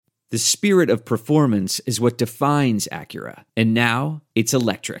The spirit of performance is what defines Acura. And now, it's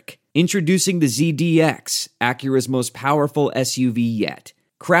electric. Introducing the ZDX, Acura's most powerful SUV yet.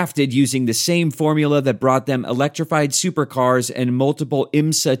 Crafted using the same formula that brought them electrified supercars and multiple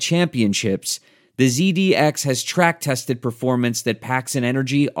IMSA championships, the ZDX has track-tested performance that packs an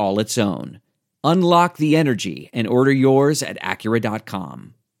energy all its own. Unlock the energy and order yours at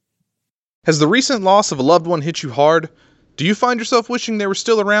Acura.com. Has the recent loss of a loved one hit you hard? Do you find yourself wishing they were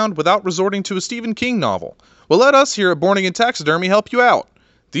still around without resorting to a Stephen King novel? Well, let us here at Born Again Taxidermy help you out.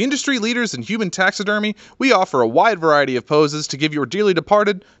 The industry leaders in human taxidermy, we offer a wide variety of poses to give your dearly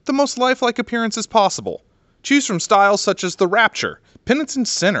departed the most lifelike appearances possible. Choose from styles such as the Rapture, Penitent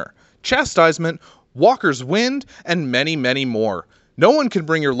Sinner, Chastisement, Walker's Wind, and many, many more. No one can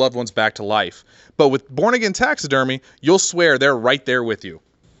bring your loved ones back to life, but with Born Again Taxidermy, you'll swear they're right there with you.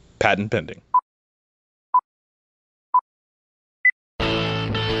 Patent pending.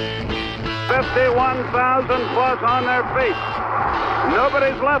 51,000 plus on their feet.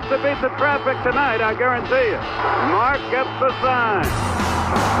 Nobody's left to beat the traffic tonight, I guarantee you. Mark gets the sign.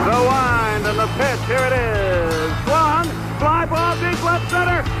 The wind and the pitch, here it is. Swung, fly ball deep left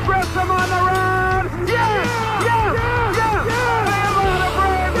center. Grissom on the run. Yes! Yes! Yes! The Atlanta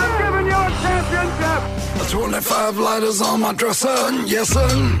Braves have given you a championship. 25 lighters on my dresser, yes sir.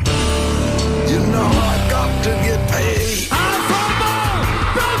 You know I got to get paid.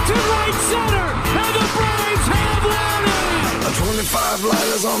 To right center, and the Braves have won it! 25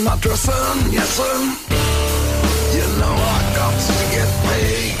 lighters on my dresser, yes sir. You know I got to get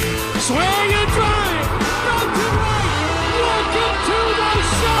paid. Swing and drive, out to right, welcome to the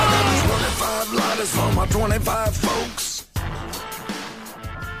show! I got 25 lighters for my 25 folks.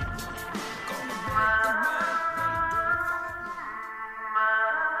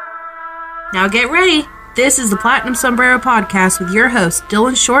 Now get ready. This is the Platinum Sombrero Podcast with your hosts,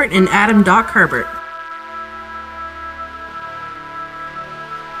 Dylan Short and Adam Doc Herbert.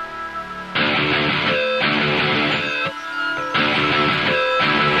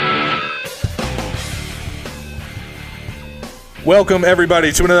 Welcome,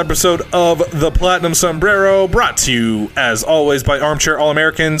 everybody, to another episode of The Platinum Sombrero, brought to you, as always, by Armchair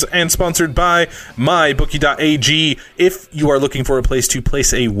All-Americans and sponsored by MyBookie.ag. If you are looking for a place to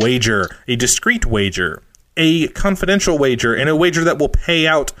place a wager, a discreet wager, a confidential wager, and a wager that will pay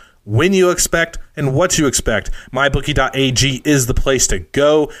out when you expect and what you expect, MyBookie.ag is the place to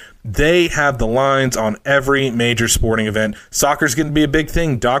go. They have the lines on every major sporting event. Soccer's going to be a big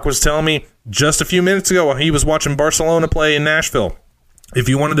thing. Doc was telling me just a few minutes ago while he was watching Barcelona play in Nashville. If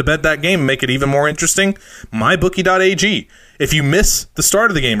you wanted to bet that game and make it even more interesting, MyBookie.ag. If you miss the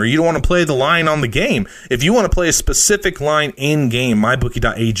start of the game or you don't want to play the line on the game, if you want to play a specific line in-game,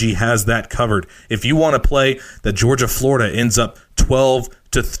 MyBookie.ag has that covered. If you want to play that Georgia-Florida ends up 12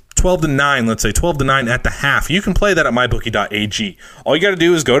 to 9, let's say 12 to 9 at the half, you can play that at MyBookie.ag. All you got to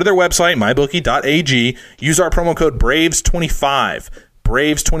do is go to their website, MyBookie.ag, use our promo code BRAVES25.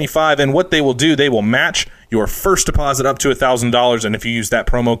 Braves25, and what they will do, they will match your first deposit up to $1,000, and if you use that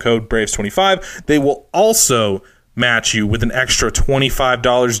promo code Braves25, they will also match you with an extra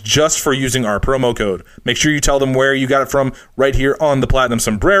 $25 just for using our promo code. Make sure you tell them where you got it from right here on the Platinum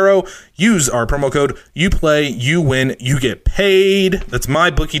Sombrero. Use our promo code. You play, you win, you get paid. That's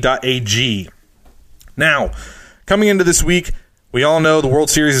mybookie.ag. Now, coming into this week, we all know the World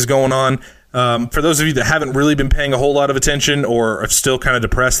Series is going on. For those of you that haven't really been paying a whole lot of attention or are still kind of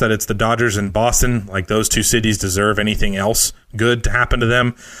depressed that it's the Dodgers and Boston, like those two cities deserve anything else good to happen to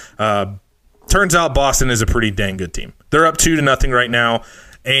them, turns out Boston is a pretty dang good team. They're up 2-0 right now,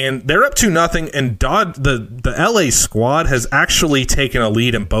 and they're up 2-0, and the LA squad has actually taken a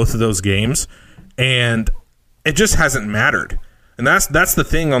lead in both of those games, and it just hasn't mattered. And that's the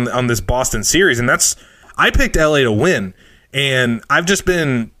thing on this Boston series, and I picked LA to win, and I've just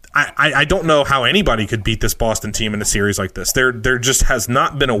been... I don't know how anybody could beat this Boston team in a series like this. There just has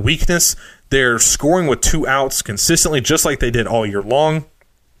not been a weakness. They're scoring with 2 outs consistently, just like they did all year long.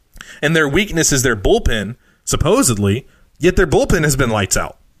 And their weakness is their bullpen, supposedly, yet their bullpen has been lights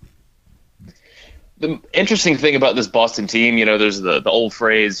out. The interesting thing about this Boston team, there's the old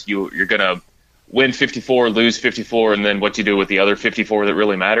phrase, you're going to win 54, lose 54, and then what you do with the other 54 that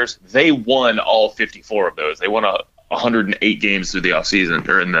really matters. They won all 54 of those. They won 108 games through the offseason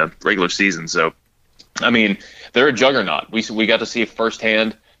or in the regular season. So, I mean, they're a juggernaut. We got to see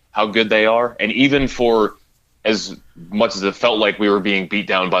firsthand how good they are. And even for as much as it felt like we were being beat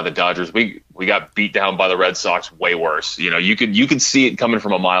down by the Dodgers, we got beat down by the Red Sox way worse. You could see it coming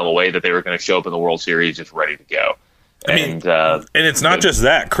from a mile away that they were going to show up in the World Series just ready to go. And it's not just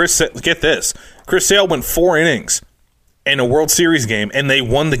that. Chris Sale went 4 innings in a World Series game, and they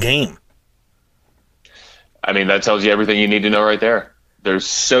won the game. I mean, that tells you everything you need to know right there. They're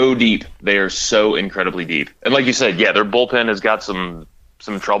so deep. They are so incredibly deep. And like you said, yeah, their bullpen has got some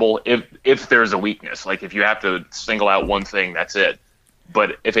trouble if there's a weakness. Like if you have to single out one thing, that's it.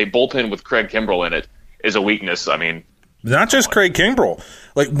 But if a bullpen with Craig Kimbrell in it is a weakness, I mean... Not just Craig Kimbrell.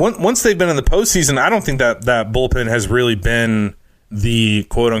 Like once they've been in the postseason, I don't think that bullpen has really been the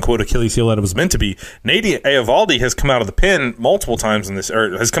quote-unquote Achilles heel that it was meant to be. Nady Eovaldi has come out of the pen multiple times in this,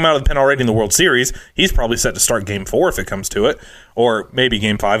 or has come out of the pen already in the World Series. He's probably set to start Game 4 if it comes to it, or maybe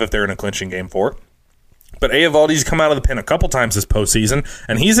Game 5 if they're in a clinching Game 4. But Eovaldi's come out of the pen a couple times this postseason,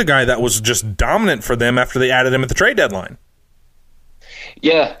 and he's a guy that was just dominant for them after they added him at the trade deadline.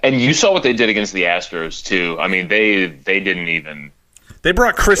 Yeah, and you saw what they did against the Astros, too. I mean, they didn't even... They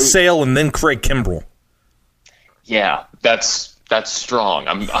brought Chris Sale and then Craig Kimbrell. Yeah, that's strong.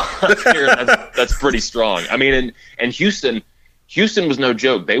 I'm hearing that's pretty strong. I mean, and Houston was no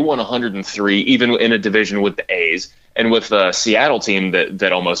joke. They won 103, even in a division with the A's and with a Seattle team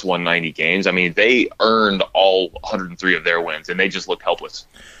that almost won 90 games. I mean, they earned all 103 of their wins, and they just looked helpless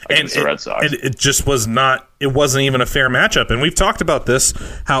against the Red Sox. And it just was not. It wasn't even a fair matchup. And we've talked about this.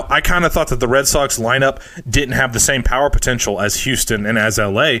 How I kind of thought that the Red Sox lineup didn't have the same power potential as Houston and as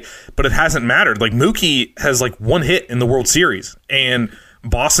LA, but it hasn't mattered. Like Mookie has like one hit in the World Series, and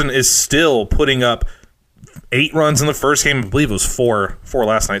Boston is still putting up 8 runs in the first game. I believe it was 6 or 4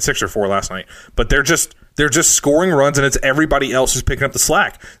 last night. But they're just scoring runs, and it's everybody else who's picking up the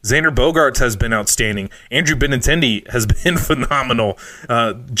slack. Xander Bogaerts has been outstanding. Andrew Benintendi has been phenomenal.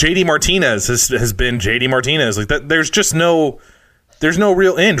 JD Martinez has been JD Martinez. Like that, there's no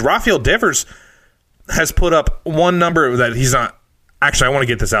real end. Rafael Devers has put up one number that he's not. Actually, I want to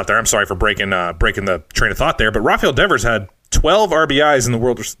get this out there. I'm sorry for breaking the train of thought there, but Rafael Devers had 12 RBIs in the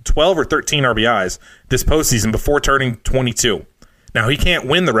world, 12 or 13 RBIs this postseason before turning 22. Now, he can't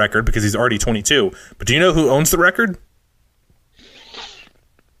win the record because he's already 22, but do you know who owns the record?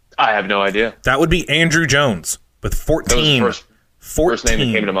 I have no idea. That would be Andrew Jones with 14. That was the first name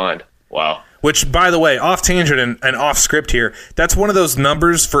that came to mind. Wow. Which, by the way, off tangent and off script here, that's one of those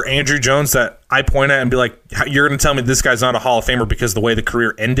numbers for Andrew Jones that I point at and be like, you're going to tell me this guy's not a Hall of Famer because of the way the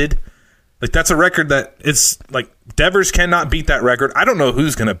career ended? Like, that's a record that it's like Devers cannot beat that record. I don't know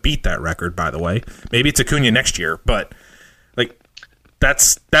who's going to beat that record, by the way. Maybe it's Acuna next year, but like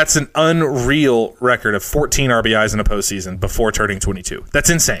that's an unreal record of 14 RBIs in a postseason before turning 22. That's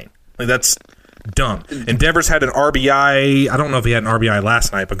insane. Like, that's dumb. And Devers had an RBI. I don't know if he had an RBI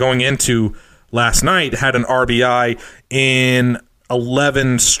last night, but going into last night had an RBI in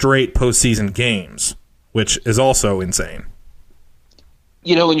 11 straight postseason games, which is also insane.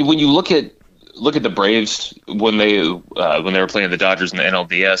 You know, when you look at the Braves when they were playing the Dodgers in the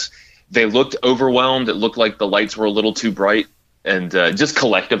NLDS, they looked overwhelmed. It looked like the lights were a little too bright, and just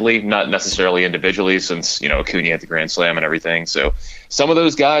collectively, not necessarily individually, since Acuna had the grand slam and everything. So some of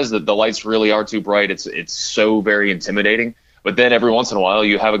those guys, that the lights really are too bright. It's so very intimidating. But then every once in a while,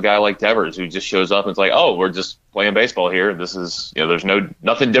 you have a guy like Devers who just shows up and it's like, oh, we're just playing baseball here. This is there's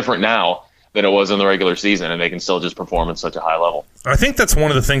nothing different now than it was in the regular season, and they can still just perform at such a high level. I think that's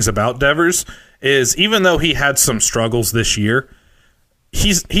one of the things about Devers is even though he had some struggles this year,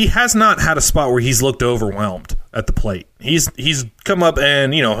 he has not had a spot where he's looked overwhelmed at the plate. He's come up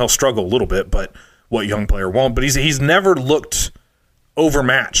and he'll struggle a little bit, but what young player won't? But he's never looked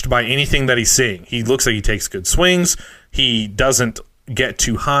overmatched by anything that he's seeing. He looks like he takes good swings. He doesn't get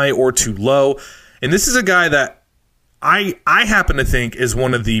too high or too low. And this is a guy that I happen to think is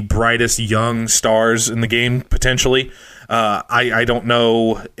one of the brightest young stars in the game, potentially. I don't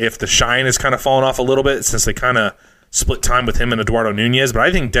know if the shine has kind of fallen off a little bit since they kind of split time with him and Eduardo Nunez, but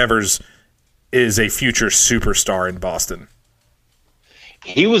I think Devers is a future superstar in Boston.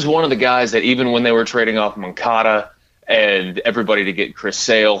 He was one of the guys that even when they were trading off Moncada and everybody to get Chris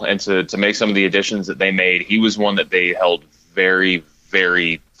Sale and to make some of the additions that they made, he was one that they held very,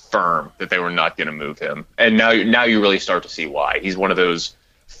 very firm that they were not going to move him. And now you really start to see why. He's one of those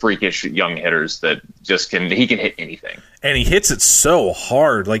freakish young hitters that he can hit anything. And he hits it so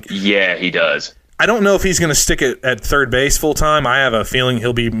hard. Yeah, he does. I don't know if he's going to stick it at third base full time. I have a feeling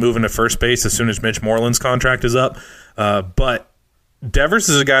he'll be moving to first base as soon as Mitch Moreland's contract is up. But Devers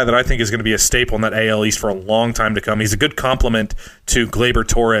is a guy that I think is going to be a staple in that AL East for a long time to come. He's a good complement to Gleyber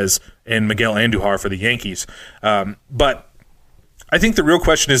Torres and Miguel Andujar for the Yankees. But I think the real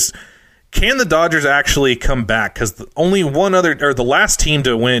question is, can the Dodgers actually come back? Because only the last team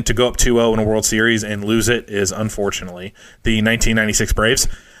to go up 2-0 in a World Series and lose it is, unfortunately, the 1996 Braves,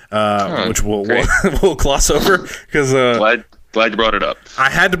 which we'll gloss over because Glad you brought it up. I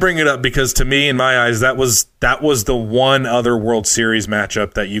had to bring it up because to me, in my eyes, that was the one other World Series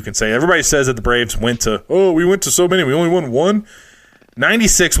matchup that you can say. Everybody says that the Braves we went to so many, we only won one.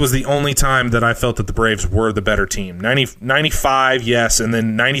 96 was the only time that I felt that the Braves were the better team. 95, yes, and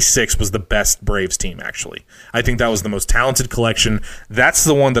then 96 was the best Braves team, actually. I think that was the most talented collection. That's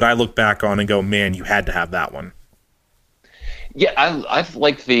the one that I look back on and go, man, you had to have that one. Yeah, I've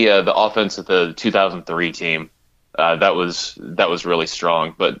liked the offense of the 2003 team. That was really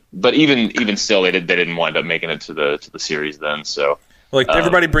strong, but even still, they didn't wind up making it to the series then. So. Like,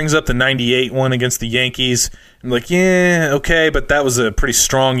 everybody brings up the 98 one against the Yankees. I'm like, yeah, okay, but that was a pretty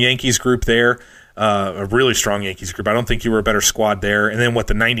strong Yankees group there, a really strong Yankees group. I don't think you were a better squad there. And then,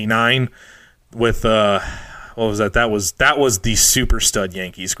 the 99 with, what was that? That was the super stud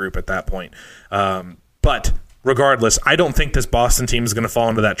Yankees group at that point. But regardless, I don't think this Boston team is going to fall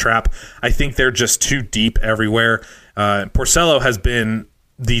into that trap. I think they're just too deep everywhere. Porcello has been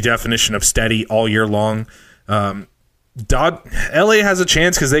the definition of steady all year long. LA has a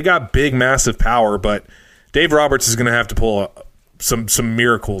chance because they got big, massive power, but Dave Roberts is going to have to pull some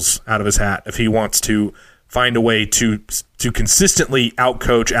miracles out of his hat if he wants to find a way to consistently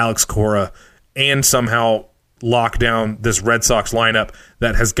outcoach Alex Cora and somehow lock down this Red Sox lineup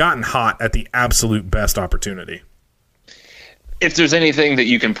that has gotten hot at the absolute best opportunity. If there's anything that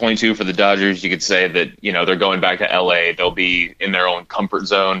you can point to for the Dodgers, you could say that, they're going back to LA. They'll be in their own comfort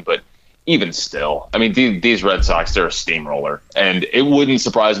zone, but even still, I mean, these Red Sox, they're a steamroller, and it wouldn't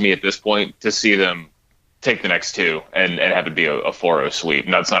surprise me at this point to see them take the next two and have it be a 4-0 sweep.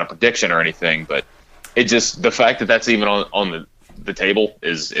 Now, it's not a prediction or anything, but it just, the fact that that's even on the table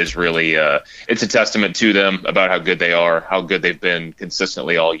is really, it's a testament to them about how good they are, how good they've been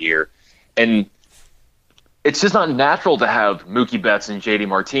consistently all year. And it's just not natural to have Mookie Betts and JD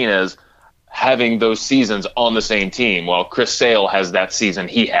Martinez having those seasons on the same team, while Chris Sale has that season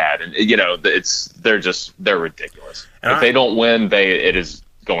he had, and they're ridiculous. And if they don't win, it is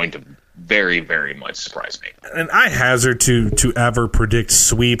going to very, very much surprise me. And I hazard to ever predict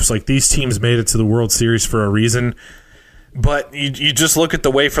sweeps. Like, these teams made it to the World Series for a reason, but you just look at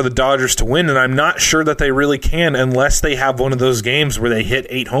the way for the Dodgers to win, and I'm not sure that they really can unless they have one of those games where they hit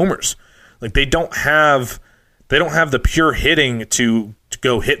 8 homers. Like, they don't have the pure hitting to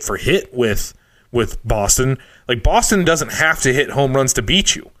go hit for hit with Boston. Like, Boston doesn't have to hit home runs to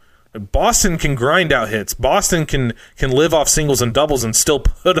beat you. Boston can grind out hits. Boston can live off singles and doubles and still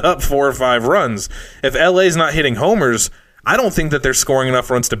put up 4 or 5 runs. If LA's not hitting homers, I don't think that they're scoring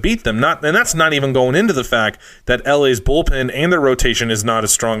enough runs to beat them. And that's not even going into the fact that LA's bullpen and their rotation is not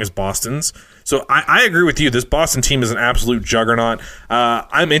as strong as Boston's. So I agree with you. This Boston team is an absolute juggernaut.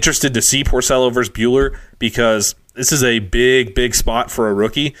 I'm interested to see Porcello versus Buehler because this is a big, big spot for a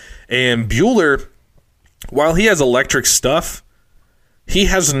rookie. And Buehler, while he has electric stuff, he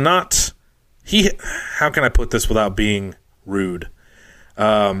has not... How can I put this without being rude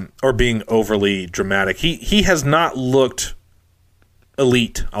or being overly dramatic? He has not looked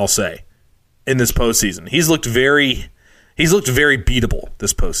elite, I'll say, in this postseason. He's looked very beatable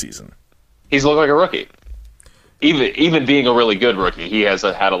this postseason. He's looked like a rookie. Even being a really good rookie, he has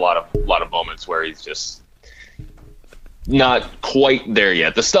had a lot of moments where he's just not quite there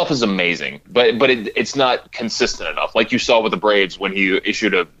yet. The stuff is amazing, but it's not consistent enough. Like you saw with the Braves when he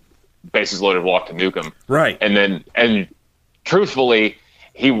issued a bases loaded walk to Newcomb, right? And truthfully,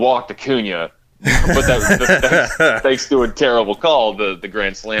 he walked Acuna, but that thanks to a terrible call, the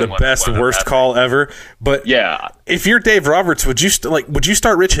grand slam, the best worst call ever. But yeah, if you're Dave Roberts, would you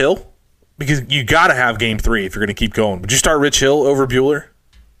start Rich Hill? Because you got to have Game 3 if you're going to keep going. Would you start Rich Hill over Buehler?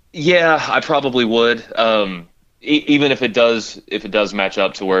 Yeah, I probably would. Even if it does match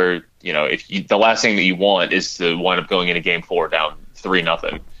up to where, the last thing that you want is to wind up going into Game 4 down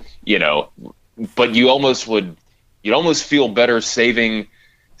 3-0, but you'd almost feel better saving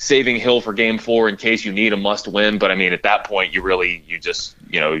Hill for Game 4 in case you need a must win. But I mean, at that point, you just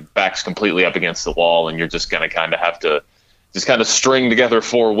back's completely up against the wall, and you're just going to kind of have to just kind of string together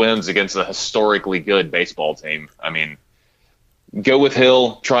 4 wins against a historically good baseball team. I mean, go with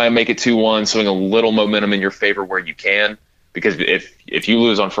Hill, try and make it 2-1, swing a little momentum in your favor where you can, because if you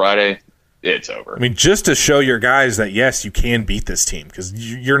lose on Friday, it's over. I mean, just to show your guys that, yes, you can beat this team, because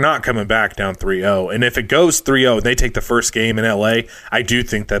you're not coming back down 3-0. And if it goes 3-0 and they take the first game in L.A., I do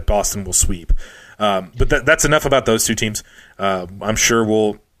think that Boston will sweep. But that's enough about those two teams. I'm sure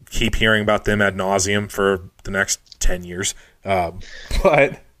we'll keep hearing about them ad nauseum for the next 10 years.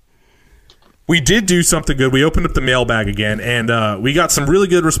 But we did do something good. We opened up the mailbag again, and we got some really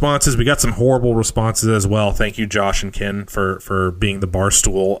good responses. We got some horrible responses as well. Thank you, Josh and Ken, for being the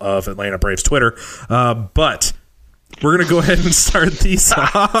barstool of Atlanta Braves Twitter. But We're going to go ahead and start these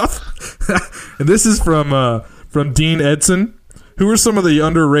off. And this is from Dean Edson. Who are some of the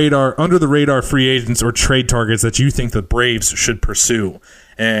under the radar free agents or trade targets that you think the Braves should pursue?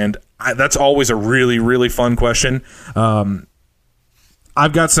 And that's always a really, really fun question.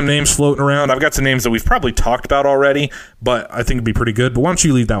 I've got some names floating around. I've got some names that we've probably talked about already, but I think it'd be pretty good. But why don't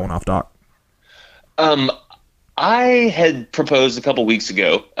you leave that one off, Doc? I had proposed a couple weeks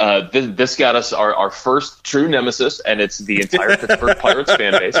ago. This got us our first true nemesis, and it's the entire Pittsburgh Pirates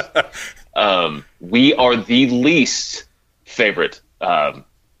fan base. We are the least favorite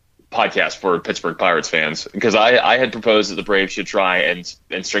podcast for Pittsburgh Pirates fans, because I had proposed that the Braves should try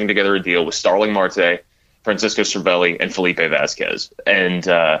and string together a deal with Starling Marte, Francisco Cervelli, and Felipe Vasquez. And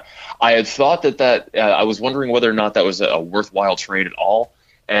I had thought that I was wondering whether or not that was a worthwhile trade at all.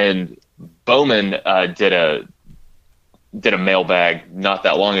 And Bowman did a mailbag not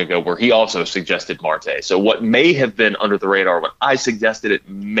that long ago where he also suggested Marte. So what may have been under the radar when I suggested it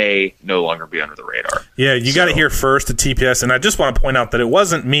may no longer be under the radar. Yeah, you got to hear first at TPS, and I just want to point out that it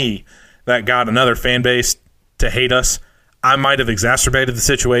wasn't me that got another fan base to hate us. I might have exacerbated the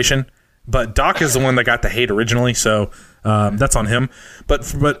situation, but Doc is the one that got the hate originally, so that's on him.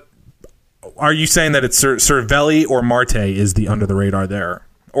 But are you saying that it's Cervelli or Marte is the under the radar there,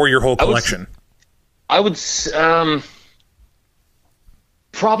 or your whole collection? I would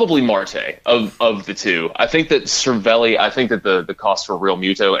probably Marte of the two. I think that Cervelli, I think that the cost for Real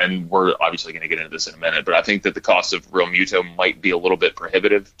Muto, and we're obviously going to get into this in a minute, but I think that the cost of Real Muto might be a little bit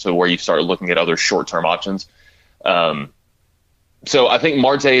prohibitive to where you start looking at other short-term options. So I think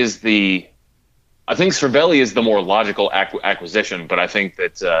I think Cervelli is the more logical acquisition, but I think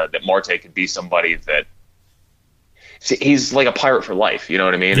that Marte could be somebody that he's like a Pirate for life. You know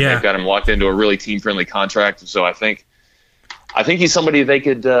what I mean? Yeah. They've got him locked into a really team-friendly contract. So I think he's somebody they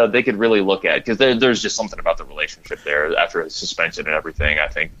could really look at, because there's just something about the relationship there after his suspension and everything. I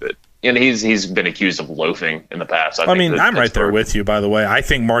think that, and he's been accused of loafing in the past. I mean, I'm right there with you, by the way. I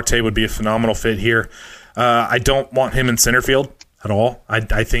think Marte would be a phenomenal fit here. I don't want him in center field at all.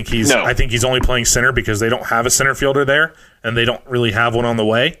 I think he's only playing center because they don't have a center fielder there, and they don't really have one on the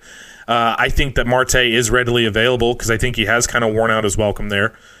way. I think that Marte is readily available because I think he has kind of worn out his welcome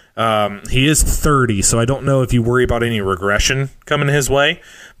there. He is 30, so I don't know if you worry about any regression coming his way.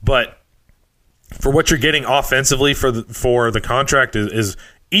 But for what you're getting offensively for the contract is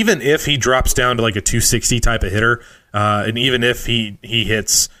even if he drops down to like a 260 type of hitter, and even if he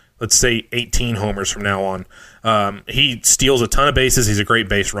hits, let's say, 18 homers from now on, he steals a ton of bases. He's a great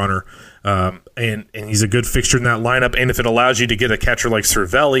base runner, and he's a good fixture in that lineup. And if it allows you to get a catcher like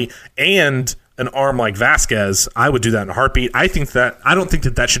Cervelli and an arm like Vasquez, I would do that in a heartbeat. I don't think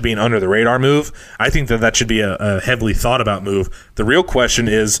that should be an under the radar move. I think that should be a heavily thought about move. The real question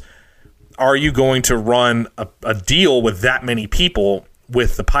is, are you going to run a deal with that many people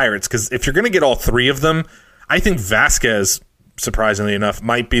with the Pirates? Because if you're going to get all three of them, I think Vasquez, surprisingly enough,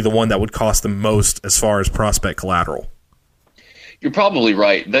 might be the one that would cost the most as far as prospect collateral. You're probably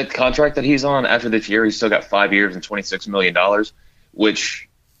right. That contract that he's on after this year, he's still got 5 years and $26 million, which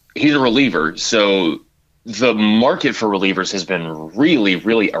he's a reliever. So the market for relievers has been really,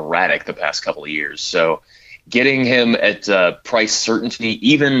 really erratic the past couple of years. So getting him at price certainty,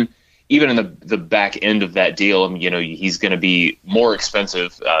 even in the back end of that deal, he's going to be more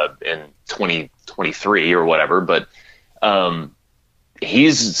expensive in 2023 or whatever, but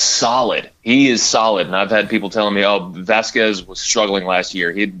he's solid. He is solid. And I've had people telling me, Vasquez was struggling last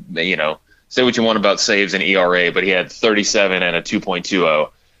year. He'd, say what you want about saves and ERA, but he had 37 and a 2.20.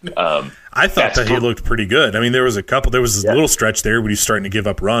 I thought that he looked pretty good. I mean, there was a little stretch there when he's starting to give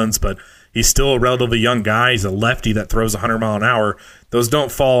up runs, but he's still a relatively young guy. He's a lefty that throws 100 mile an hour. Those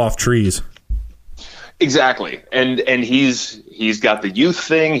don't fall off trees. Exactly. And he's got the youth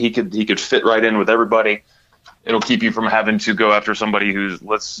thing. He could fit right in with everybody. It'll keep you from having to go after somebody who's,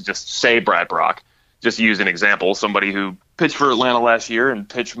 let's just say, Brad Brock. Just use an example, somebody who pitched for Atlanta last year and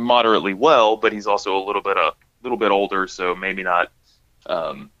pitched moderately well, but he's also a little bit older, so maybe not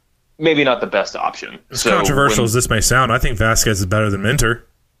the best option. As controversial as this may sound, I think Vasquez is better than Minter.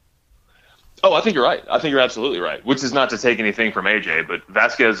 Oh, I think you're right. I think you're absolutely right, which is not to take anything from AJ, but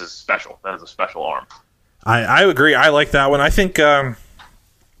Vasquez is special. That is a special arm. I agree. I like that one. I think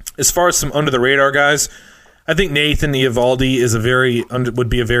as far as some under-the-radar guys, I think Nathan Eovaldi would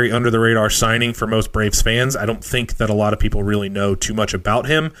be a very under-the-radar signing for most Braves fans. I don't think that a lot of people really know too much about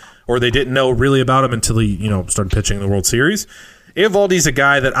him, or they didn't know really about him until he started pitching in the World Series. Eovaldi's a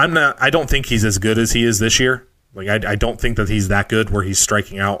guy that I don't think he's as good as he is this year. Like I don't think that he's that good where he's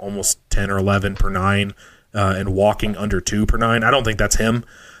striking out almost 10 or 11 per 9 and walking under 2 per 9. I don't think that's him.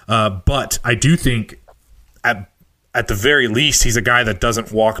 But I do think at the very least, he's a guy that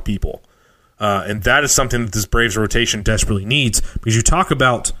doesn't walk people. And that is something that this Braves rotation desperately needs, because you talk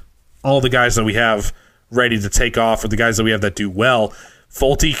about all the guys that we have ready to take off or the guys that we have that do well.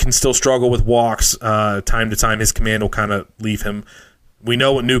 Folty can still struggle with walks. Time to time, his command will kind of leave him. We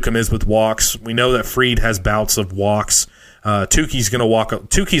know what Newcomb is with walks. We know that Fried has bouts of walks.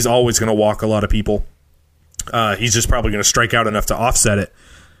 Tukey's always going to walk a lot of people. He's just probably going to strike out enough to offset it.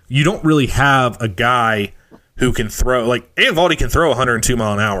 You don't really have a guy who can throw, like Eovaldi can throw 102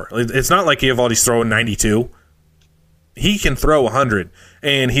 mile an hour. It's not like Eovaldi's throwing 92. He can throw 100,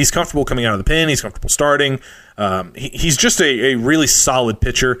 and he's comfortable coming out of the pen. He's comfortable starting. He's just a really solid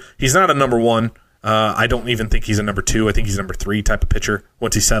pitcher. He's not a number one. I don't even think he's a number two. I think he's a number three type of pitcher.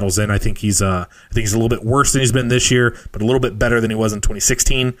 Once he settles in, I think he's a little bit worse than he's been this year, but a little bit better than he was in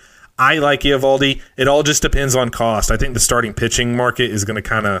 2016. I like Eovaldi. It all just depends on cost. I think the starting pitching market is going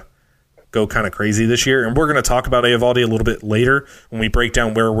to go kind of crazy this year, and we're going to talk about Eovaldi a little bit later when we break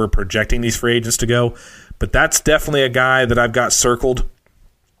down where we're projecting these free agents to go. But that's definitely a guy that I've got circled.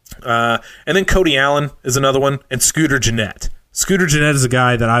 And then Cody Allen is another one, and Scooter Gennett. Scooter Gennett is a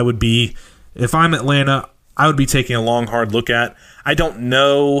guy that I would be, if I'm Atlanta, I would be taking a long, hard look at. I don't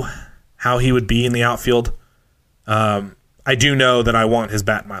know how he would be in the outfield. I do know that I want his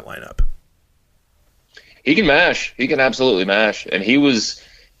bat in my lineup. He can mash. He can absolutely mash. And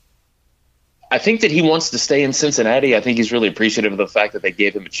I think that he wants to stay in Cincinnati. I think he's really appreciative of the fact that they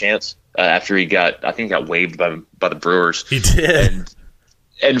gave him a chance after he got waived by the Brewers. He did.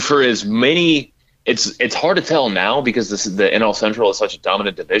 And for as many, it's hard to tell now because the NL Central is such a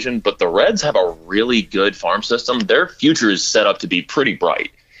dominant division, but the Reds have a really good farm system. Their future is set up to be pretty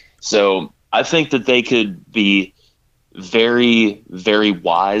bright. So I think that they could be very, very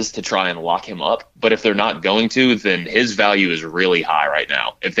wise to try and lock him up. But if they're not going to, then his value is really high right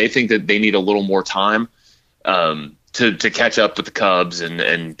now. If they think that they need a little more time to catch up with the Cubs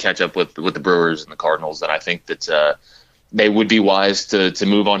and catch up with the Brewers and the Cardinals, then I think that they would be wise to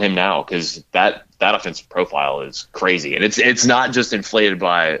move on him now, because that offensive profile is crazy. And it's not just inflated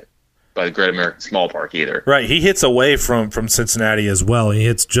by the Great American Small Park either. Right. He hits away from Cincinnati as well. He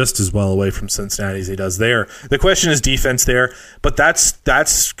hits just as well away from Cincinnati as he does there. The question is defense there, but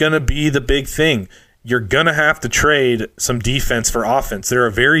that's going to be the big thing. You're going to have to trade some defense for offense. There are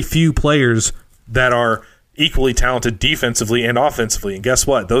very few players that are equally talented defensively and offensively. And guess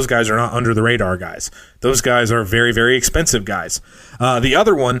what? Those guys are not under the radar guys. Those guys are very, very expensive guys. The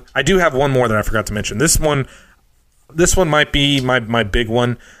other one, I do have one more that I forgot to mention. This one might be my big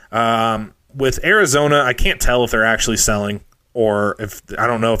one. With Arizona, I can't tell if they're actually selling or I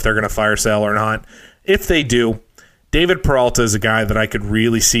don't know if they're going to fire sale or not. If they do, David Peralta is a guy that I could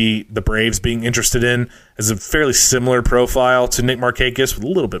really see the Braves being interested in, as a fairly similar profile to Nick Markakis with a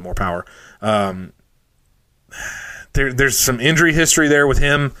little bit more power. There's some injury history there with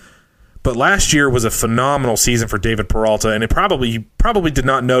him, but last year was a phenomenal season for David Peralta, and you probably did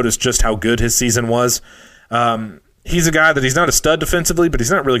not notice just how good his season was. He's a guy that he's not a stud defensively, but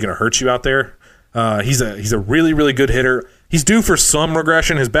he's not really going to hurt you out there. He's a really, really good hitter. He's due for some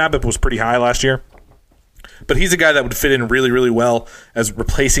regression. His BABIP was pretty high last year, but he's a guy that would fit in really, really well as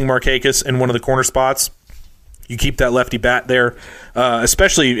replacing Markakis in one of the corner spots. You keep that lefty bat there,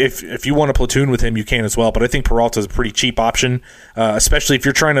 especially if you want to platoon with him, you can as well. But I think Peralta is a pretty cheap option, especially if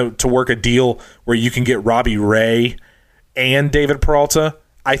you're trying to work a deal where you can get Robbie Ray and David Peralta.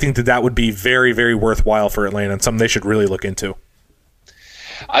 I think that would be very, very worthwhile for Atlanta and something they should really look into.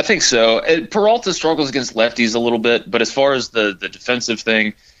 I think so. Peralta struggles against lefties a little bit, but as far as the defensive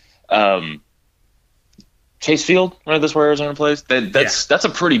thing, Chase Field, right? That's where Arizona plays. That's a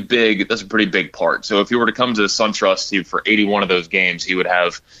pretty big part. So if he were to come to SunTrust for 81 of those games, he would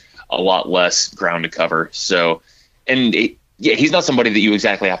have a lot less ground to cover. So, he's not somebody that you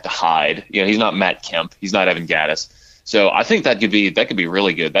exactly have to hide. He's not Matt Kemp. He's not Evan Gattis. So I think that could be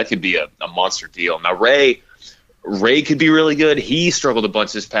really good. That could be a monster deal. Now Ray could be really good. He struggled a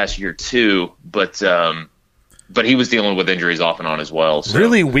bunch this past year too, but he was dealing with injuries off and on as well. So.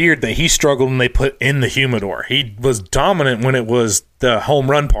 Really weird that he struggled when they put in the humidor. He was dominant when it was the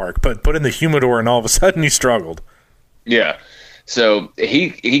home run park, but put in the humidor and all of a sudden he struggled. Yeah. So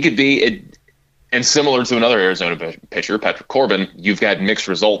he could be and similar to another Arizona pitcher, Patrick Corbin, you've had mixed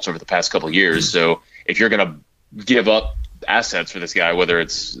results over the past couple of years. So if you're going to give up assets for this guy, whether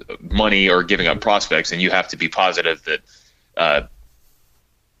it's money or giving up prospects, and you have to be positive that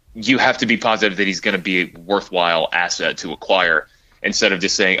he's going to be a worthwhile asset to acquire, instead of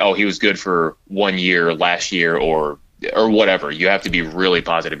just saying, oh, he was good for 1 year last year or whatever. You have to be really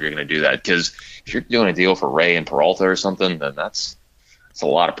positive you're going to do that, because if you're doing a deal for Ray and Peralta or something, then that's It's a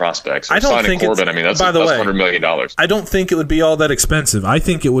lot of prospects. I don't signing think Corbin, I mean, that's $100 million. I don't think it would be all that expensive. I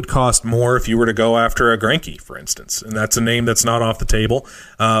think it would cost more if you were to go after a Greinke, for instance, and that's a name that's not off the table.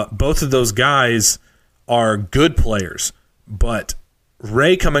 Both of those guys are good players, but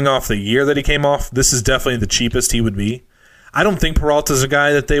Ray coming off the year that he came off, this is definitely the cheapest he would be. I don't think Peralta's a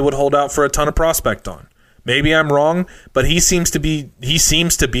guy that they would hold out for a ton of prospect on. Maybe I'm wrong, but he seems to be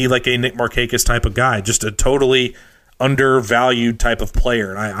like a Nick Markakis type of guy, just a totally undervalued type of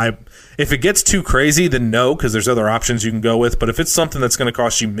player. And if it gets too crazy, then no, because there's other options you can go with. But if it's something that's going to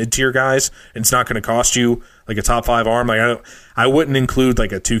cost you mid-tier guys, and it's not going to cost you like a top 5 arm, like I wouldn't include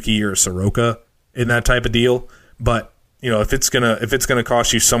like a Tukey or a Soroka in that type of deal. But if it's gonna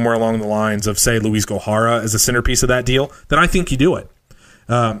cost you somewhere along the lines of, say, Luis Gohara as a centerpiece of that deal, then I think you do it.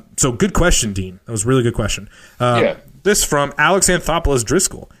 So good question, Dean. That was a really good question. This from Alex Anthopoulos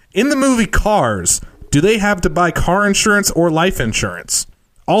Driscoll. In the movie Cars, do they have to buy car insurance or life insurance?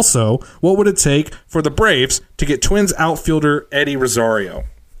 Also, what would it take for the Braves to get Twins outfielder Eddie Rosario?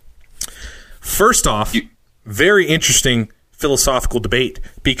 First off, very interesting philosophical debate,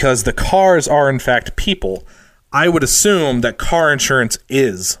 because the cars are, in fact, people. I would assume that car insurance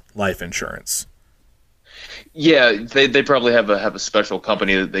is life insurance. Yeah, they probably have a special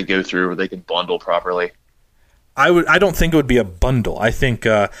company that they go through where they can bundle properly. I don't think it would be a bundle. I think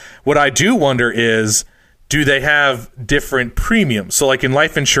what I do wonder is, do they have different premiums? So like in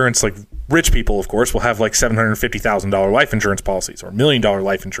life insurance, like rich people, of course, will have like $750,000 life insurance policies or $1 million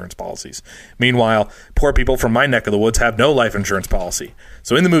life insurance policies. Meanwhile, poor people from my neck of the woods have no life insurance policy.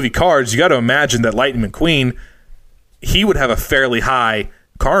 So in the movie Cars, you got to imagine that Lightning McQueen, he would have a fairly high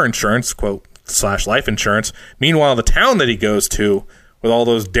car insurance, quote, / life insurance. Meanwhile, the town that he goes to with all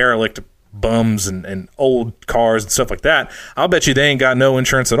those derelict bums and old cars and stuff like that, I'll bet you they ain't got no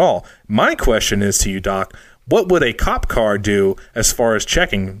insurance at all. My question is to you, Doc, what would a cop car do as far as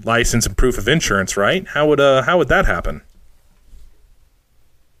checking license and proof of insurance, right? How would that happen?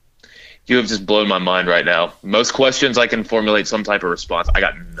 You have just blown my mind right now. Most questions I can formulate some type of response. I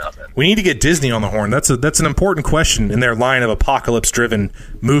got nothing. We need to get Disney on the horn. That's an important question in their line of apocalypse-driven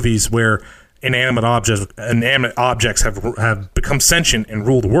movies where inanimate objects have become sentient and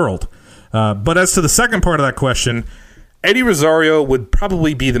rule the world. But as to the second part of that question, Eddie Rosario would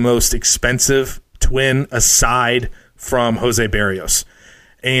probably be the most expensive Twin aside from Jose Barrios.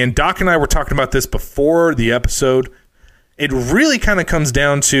 And Doc and I were talking about this before the episode. It really kind of comes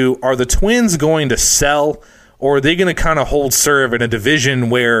down to, are the Twins going to sell, or are they going to kind of hold serve in a division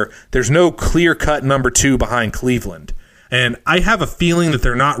where there's no clear-cut number 2 behind Cleveland? And I have a feeling that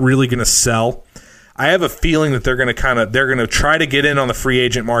they're not really going to sell. I have a feeling that they're going to try to get in on the free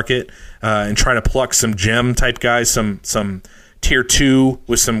agent market and try to pluck some gem type guys, some tier 2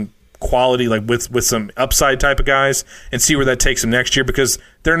 with some quality, like with some upside type of guys, and see where that takes them next year, because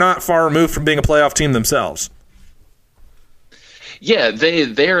they're not far removed from being a playoff team themselves. Yeah,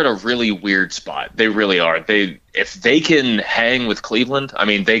 they're in a really weird spot. They really are. If they can hang with Cleveland, I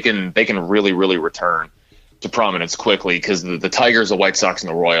mean, they can really, really return to prominence quickly, because the Tigers, the White Sox, and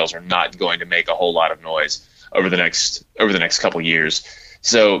the Royals are not going to make a whole lot of noise over the next couple years.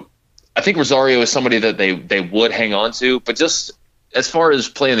 So I think Rosario is somebody that they would hang on to, but just as far as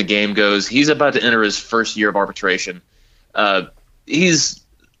playing the game goes, he's about to enter his first year of arbitration. He's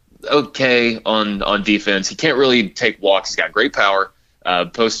okay on defense. He can't really take walks. He's got great power.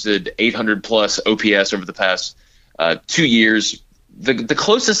 Posted 800 plus OPS over the past 2 years. The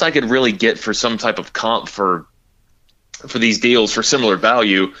closest I could really get for some type of comp for these deals for similar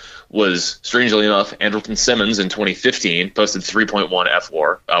value was, strangely enough, Andrelton Simmons in 2015 posted 3.1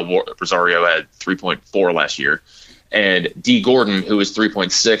 FWAR. Rosario had 3.4 last year. And D. Gordon, who was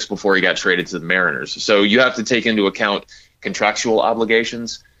 3.6 before he got traded to the Mariners. So you have to take into account contractual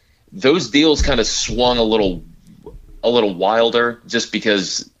obligations. Those deals kind of swung a little wilder, just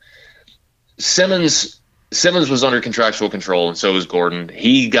because Simmons was under contractual control, and so was Gordon.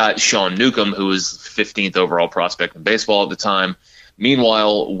 He got Sean Newcomb, who was 15th overall prospect in baseball at the time.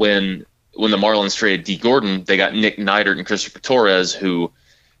 Meanwhile, when the Marlins traded D. Gordon, they got Nick Neidert and Christopher Torres, who,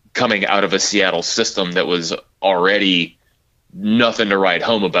 coming out of a Seattle system that was already nothing to write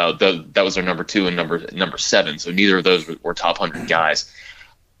home about, that was their number 2 and number 7. So neither of those were top 100 guys.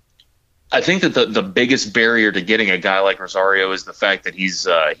 I think that the biggest barrier to getting a guy like Rosario is the fact that he's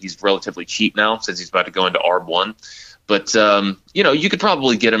relatively cheap now, since he's about to go into ARB1. But you could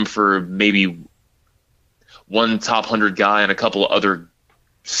probably get him for maybe one top 100 guy and a couple of other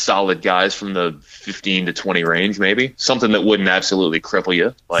solid guys from the 15 to 20 range, maybe something that wouldn't absolutely cripple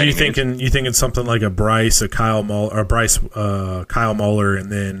you. So you thinking something like a Bryce, Kyle Muller,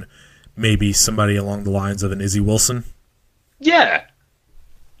 and then maybe somebody along the lines of an Izzy Wilson? Yeah,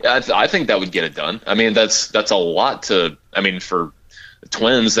 Yeah, I think that would get it done. I mean, that's a lot to. I mean, for the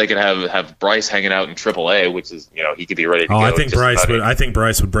Twins, they could have Bryce hanging out in AAA, which is he could be ready to go. I think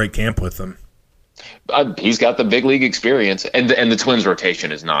Bryce would break camp with them. He's got the big league experience, and the Twins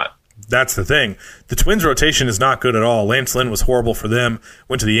rotation is not. That's the thing. The Twins rotation is not good at all. Lance Lynn was horrible for them.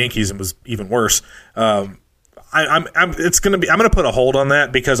 Went to the Yankees and was even worse. I'm going to put a hold on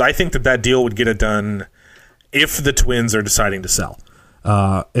that because I think that deal would get it done if the Twins are deciding to sell.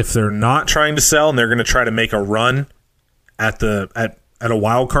 If they're not trying to sell and they're going to try to make a run at a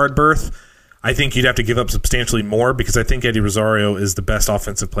wild card berth, I think you'd have to give up substantially more because I think Eddie Rosario is the best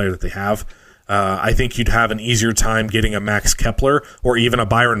offensive player that they have. I think you'd have an easier time getting a Max Kepler or even a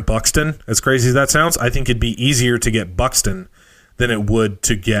Byron Buxton, as crazy as that sounds. I think it'd be easier to get Buxton than it would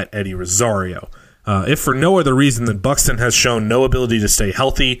to get Eddie Rosario. If for no other reason than Buxton has shown no ability to stay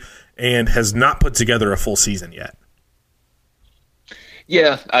healthy and has not put together a full season yet.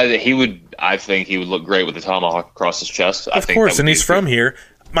 Yeah, I think he would look great with the tomahawk across his chest. Of course, and he's from here.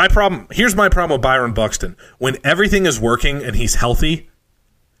 Here's my problem with Byron Buxton. When everything is working and he's healthy,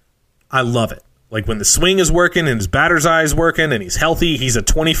 I love it. Like when the swing is working and his batter's eye is working and he's healthy, he's a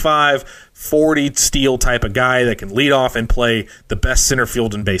 25-40 steal type of guy that can lead off and play the best center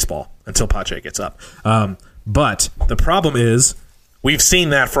field in baseball until Pache gets up. But the problem is we've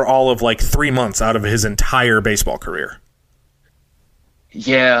seen that for all of 3 months out of his entire baseball career.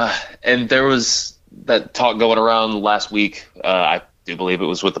 Yeah, and there was that talk going around last week. I do believe it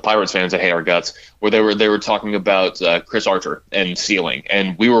was with the Pirates fans that hate our guts, where they were talking about Chris Archer and ceiling,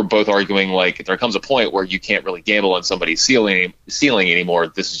 and we were both arguing there comes a point where you can't really gamble on somebody's ceiling anymore.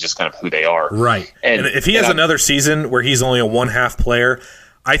 This is just kind of who they are, right? And if he has another season where he's only a 1/2 player,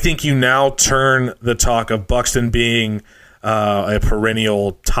 I think you now turn the talk of Buxton being a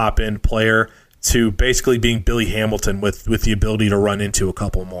perennial top end player to basically being Billy Hamilton with the ability to run into a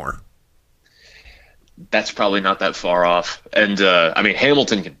couple more. That's probably not that far off. And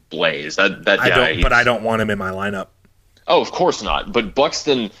Hamilton can blaze. That guy. I don't want him in my lineup. Oh, of course not. But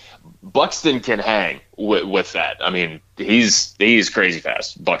Buxton can hang with that. I mean, he's crazy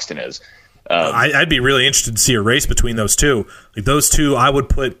fast. Buxton is. I'd be really interested to see a race between those two. Those two, I would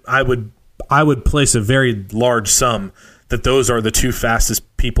place a very large sum that those are the two fastest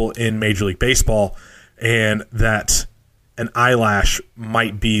people in Major League Baseball, and that an eyelash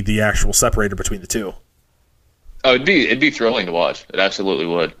might be the actual separator between the two. Oh, it'd be thrilling to watch. It absolutely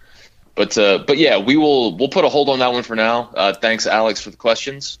would. But yeah, we'll put a hold on that one for now. Thanks, Alex, for the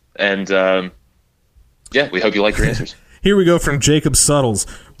questions, and we hope you like your answers. Here we go from Jacob Suttles.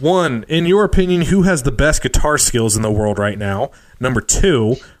 1, in your opinion, who has the best guitar skills in the world right now? Number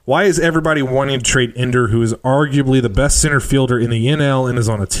 2, why is everybody wanting to trade Ender, who is arguably the best center fielder in the NL and is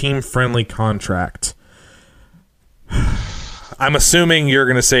on a team-friendly contract? I'm assuming you're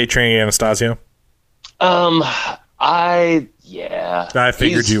going to say Trey Anastasio. I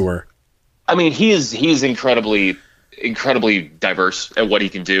figured you were. I mean, he's incredibly diverse at what he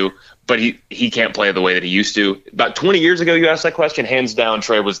can do, but he can't play the way that he used to. About 20 years ago, you asked that question. Hands down,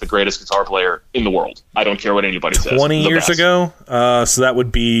 Trey was the greatest guitar player in the world. I don't care what anybody says. 20 years ago? So that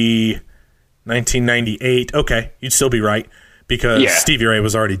would be 1998. Okay, you'd still be right because Stevie Ray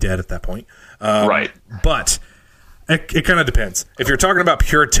was already dead at that point. Right. But it kind of depends. If you're talking about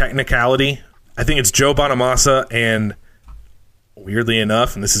pure technicality, I think it's Joe Bonamassa and, weirdly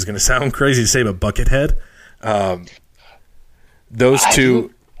enough, and this is going to sound crazy to say, but Buckethead. Those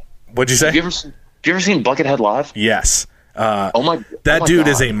two. What'd you say? Have you ever seen Buckethead live? Yes. That dude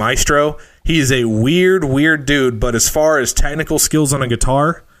God. is a maestro. He is a weird dude, but as far as technical skills on a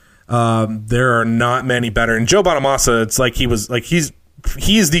guitar, there are not many better. And Joe Bonamassa, it's like he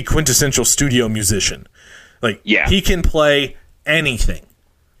is the quintessential studio musician. He can play anything,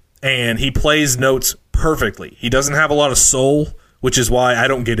 and he plays notes perfectly. He doesn't have a lot of soul, which is why I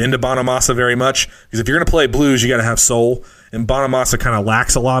don't get into Bonamassa very much, because if you're going to play blues, you got to have soul, and Bonamassa kind of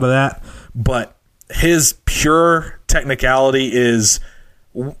lacks a lot of that. But his pure technicality is,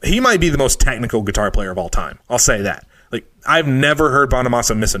 he might be the most technical guitar player of all time. I'll say that. I've never heard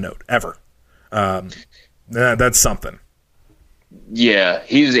Bonamassa miss a note ever. That's something. Yeah,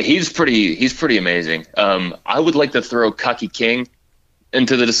 he's pretty amazing. I would like to throw Kaki King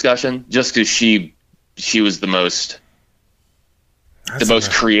into the discussion just because she was the most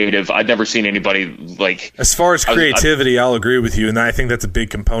creative. I'd never seen anybody As far as creativity, I'll agree with you, and I think that's a big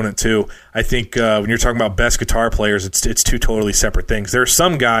component too. I think when you're talking about best guitar players, it's two totally separate things. There are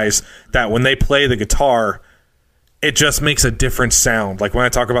some guys that when they play the guitar, it just makes a different sound. Like when I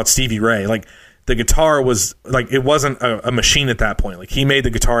talk about Stevie Ray, the guitar was it wasn't a machine at that point. He made the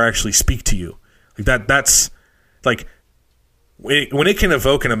guitar actually speak to you. That's when it can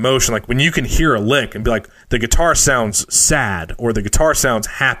evoke an emotion, like when you can hear a lick and be like, the guitar sounds sad or the guitar sounds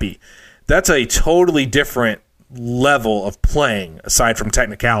happy, that's a totally different level of playing aside from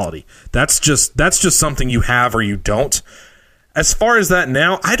technicality. That's just something you have or you don't. As far as that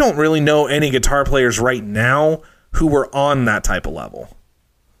now, I don't really know any guitar players right now who were on that type of level.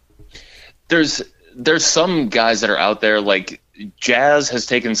 There's some guys that are out there, like jazz has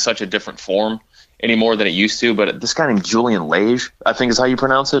taken such a different form anymore than it used to, but this guy named Julian Lage, I think is how you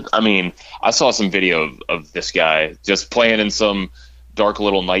pronounce it. I mean, I saw some video of this guy just playing in some dark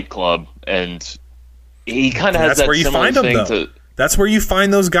little nightclub, and he kind of has that similar thing to... That's where you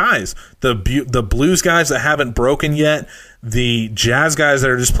find those guys, the blues guys that haven't broken yet, the jazz guys that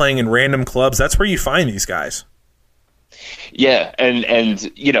are just playing in random clubs. That's where you find these guys. Yeah,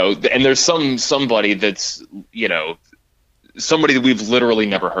 and you know, and there's somebody that's, you know, somebody that we've literally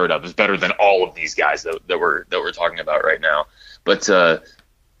never heard of is better than all of these guys that we're talking about right now. But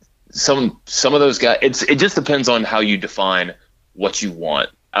some of those guys, it just depends on how you define what you want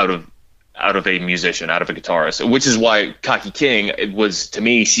out of a musician, out of a guitarist, which is why Kaki King, it was, to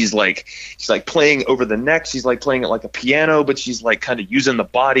me, she's like playing over the neck. She's like playing it like a piano, but she's like kind of using the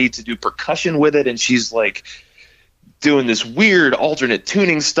body to do percussion with it. And she's like doing this weird alternate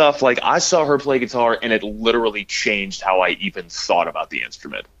tuning stuff. Like, I saw her play guitar and it literally changed how I even thought about the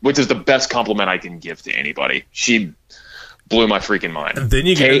instrument, which is the best compliment I can give to anybody. She blew my freaking mind. And then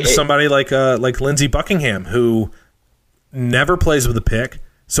you get into somebody like Lindsey Buckingham, who never plays with a pick.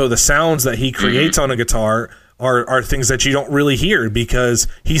 So the sounds that he creates on a guitar are things that you don't really hear because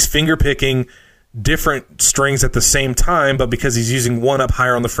he's finger picking different strings at the same time, but because he's using one up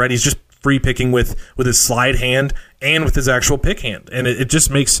higher on the fret, he's just free picking with his slide hand and with his actual pick hand. And it just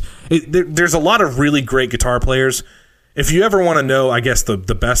makes there's a lot of really great guitar players. If you ever want to know, I guess the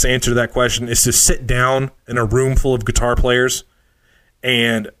best answer to that question is to sit down in a room full of guitar players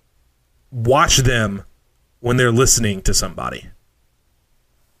and watch them when they're listening to somebody.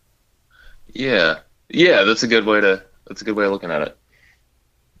 Yeah, that's a good way of looking at it.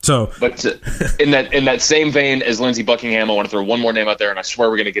 So, but in that same vein as Lindsey Buckingham, I want to throw one more name out there, and I swear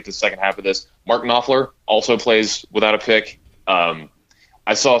we're going to get to the second half of this. Mark Knopfler also plays without a pick.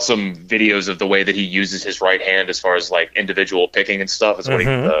 I saw some videos of the way that he uses his right hand as far as like individual picking and stuff. It's what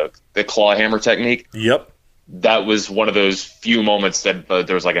the claw hammer technique. Yep. That was one of those few moments that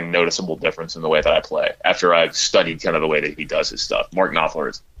there was like a noticeable difference in the way that I play after I've studied kind of the way that he does his stuff. Mark Knopfler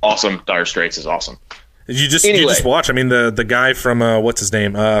is awesome. Dire Straits is awesome. You just watch. I mean, the guy from what's his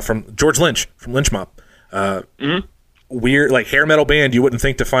name from George Lynch from Lynch Mob. Weird, like hair metal band. You wouldn't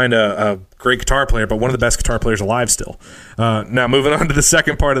think to find a great guitar player, but one of the best guitar players alive still. Now moving on to the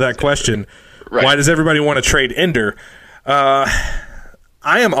second part of that question, right. Why does everybody want to trade Ender? I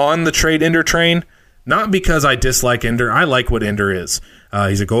am on the trade Ender train. Not because I dislike Ender. I like what Ender is.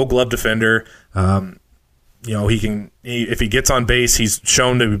 He's a Gold Glove defender. If he gets on base, he's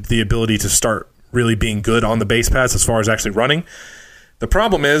shown the ability to start really being good on the base paths as far as actually running. The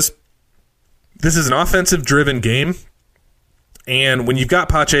problem is, this is an offensive-driven game, and when you've got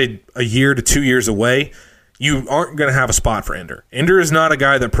Pache a year to 2 years away, you aren't going to have a spot for Ender. Ender is not a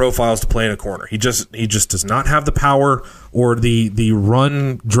guy that profiles to play in a corner. He just does not have the power or the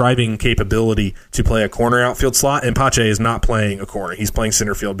run driving capability to play a corner outfield slot, and Pache is not playing a corner. He's playing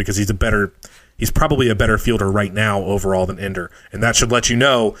center field because he's probably a better fielder right now overall than Ender, and that should let you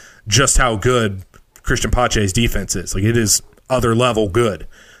know just how good Christian Pache's defense is. Like, it is other level good.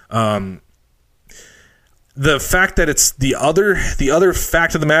 The fact that it's the other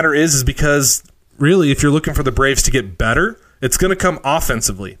fact of the matter is because really, if you're looking for the Braves to get better, it's going to come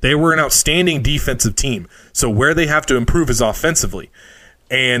offensively. They were an outstanding defensive team, so where they have to improve is offensively.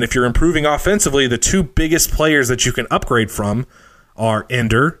 And if you're improving offensively, the two biggest players that you can upgrade from are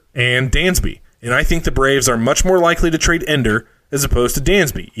Ender and Dansby. And I think the Braves are much more likely to trade Ender as opposed to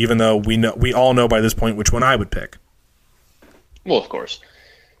Dansby, even though we all know by this point which one I would pick. Well, of course.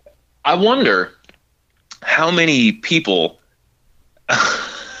 I wonder how many people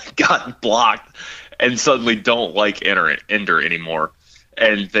got blocked and suddenly don't like Ender anymore.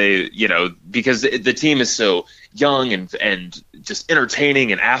 And they, because the team is so young and just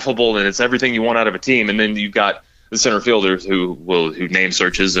entertaining and affable, and it's everything you want out of a team. And then you've got the center fielders who name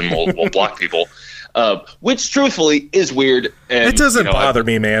searches and will block people, which truthfully is weird. And, it doesn't bother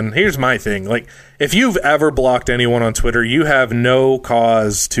me, man. Here's my thing. Like, if you've ever blocked anyone on Twitter, you have no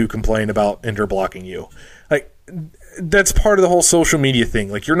cause to complain about Ender blocking you. Like, that's part of the whole social media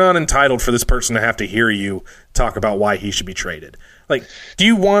thing. Like, you're not entitled for this person to have to hear you talk about why he should be traded. Like, do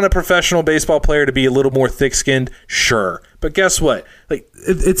you want a professional baseball player to be a little more thick-skinned? Sure. But guess what? Like,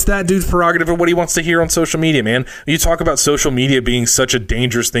 it's that dude's prerogative of what he wants to hear on social media, man. You talk about social media being such a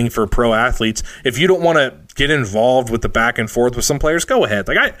dangerous thing for pro athletes. If you don't want to get involved with the back and forth with some players, go ahead.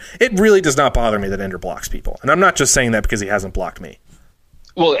 Like, it really does not bother me that Ender blocks people. And I'm not just saying that because he hasn't blocked me.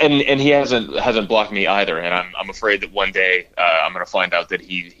 Well, and he hasn't blocked me either, and I'm afraid that one day I'm going to find out that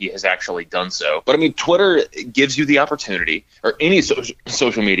he has actually done so. But I mean, Twitter gives you the opportunity, or any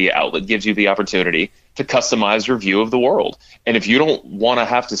social media outlet gives you the opportunity to customize your view of the world. And if you don't want to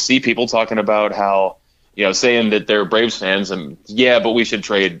have to see people talking about how, saying that they're Braves fans and but we should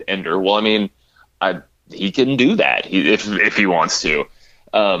trade Ender. Well, I mean, he can do that if he wants to.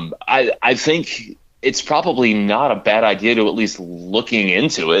 I think it's probably not a bad idea to at least looking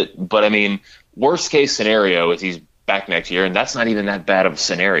into it. But I mean, worst case scenario is he's back next year, and that's not even that bad of a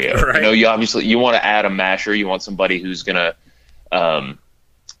scenario. Right. You obviously you want to add a masher. You want somebody who's gonna be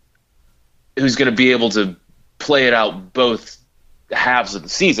able to play it out both halves of the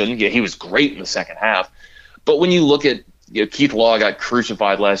season. Yeah, he was great in the second half, but when you look at Keith Law got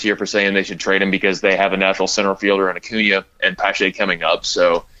crucified last year for saying they should trade him because they have a natural center fielder in Acuna and Pache coming up.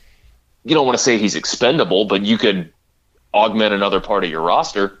 So you don't want to say he's expendable, but you could augment another part of your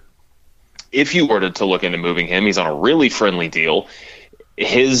roster. If you were to look into moving him, he's on a really friendly deal.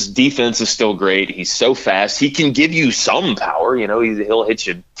 His defense is still great. He's so fast. He can give you some power. He'll hit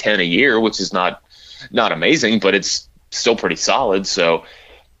you 10 a year, which is not amazing, but it's still pretty solid. So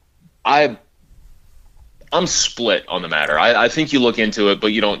I'm split on the matter. I think you look into it, but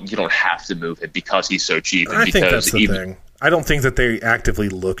you don't have to move it because he's so cheap. And I think that's the thing. I don't think that they actively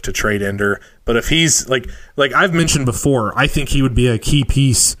look to trade Ender, but if he's like I've mentioned before, I think he would be a key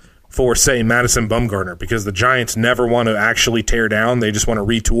piece for, say, Madison Bumgarner, because the Giants never want to actually tear down. They just want to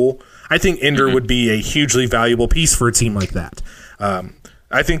retool. I think Ender would be a hugely valuable piece for a team like that.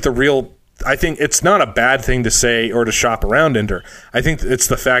 I think it's not a bad thing to say or to shop around Ender. I think it's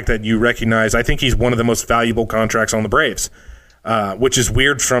the fact that you recognize, I think he's one of the most valuable contracts on the Braves. Which is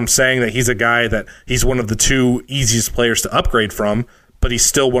weird from saying that he's a guy that he's one of the two easiest players to upgrade from, but he's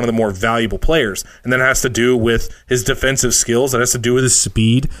still one of the more valuable players. And that has to do with his defensive skills. That has to do with his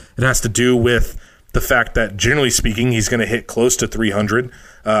speed. It has to do with the fact that, generally speaking, he's going to hit close to 300.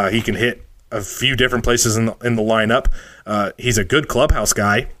 He can hit a few different places in the lineup. He's a good clubhouse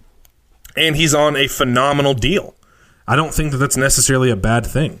guy, and he's on a phenomenal deal. I don't think that that's necessarily a bad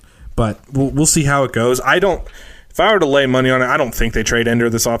thing, but we'll see how it goes. If I were to lay money on it, I don't think they trade Ender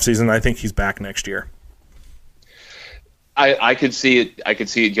this offseason. I think he's back next year. I could see it. I could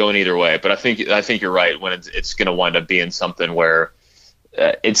see it going either way, but I think you're right when it's going to wind up being something where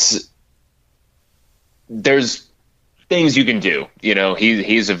there's things you can do.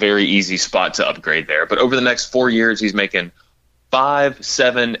 He's a very easy spot to upgrade there. But over the next 4 years, he's making $5,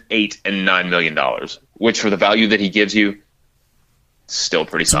 $7, $8, and $9 million, which for the value that he gives you, still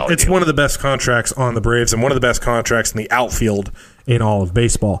pretty solid. It's one of the best contracts on the Braves and one of the best contracts in the outfield in all of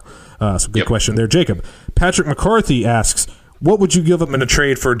baseball. So good question there, Jacob. Patrick McCarthy asks, what would you give up in a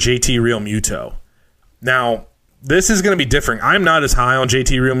trade for JT Realmuto? Now, this is going to be different. I'm not as high on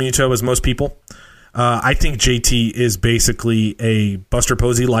JT Realmuto as most people. I think JT is basically a Buster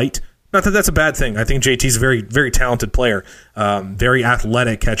Posey light. Not that that's a bad thing. I think JT's a very, very talented player, very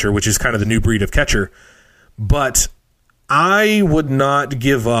athletic catcher, which is kind of the new breed of catcher. But I would not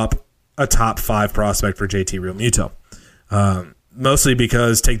give up a top 5 prospect for JT Realmuto. Mostly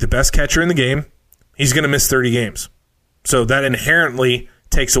because take the best catcher in the game, he's going to miss 30 games. So that inherently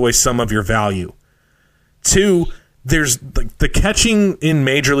takes away some of your value. 2, there's the catching in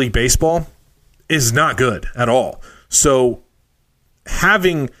Major League Baseball is not good at all. So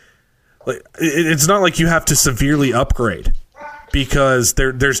it's not like you have to severely upgrade, because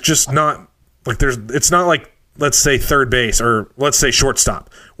there's just not it's not like, let's say, third base, or let's say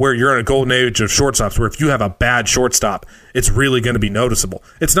shortstop, where you're in a golden age of shortstops, where if you have a bad shortstop, it's really going to be noticeable.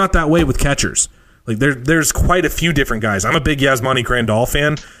 It's not that way with catchers. There's quite a few different guys. I'm a big Yasmani Grandal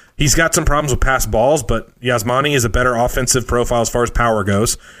fan. He's got some problems with pass balls, but Yasmani is a better offensive profile as far as power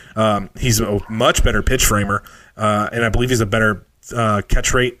goes. He's a much better pitch framer, and I believe he's a better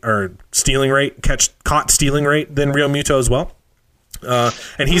catch rate or stealing rate, caught stealing rate than Realmuto as well.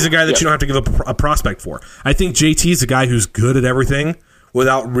 And he's a guy that you don't have to give up a prospect for. I think JT is a guy who's good at everything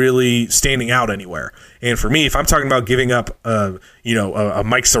without really standing out anywhere. And for me, if I'm talking about giving up a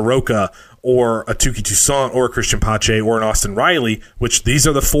Mike Soroka or a Touki Toussaint or a Christian Pache or an Austin Riley, which these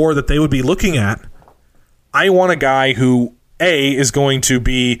are the 4 that they would be looking at, I want a guy who, A, is going to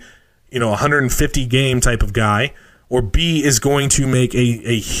be 150 game type of guy, or B is going to make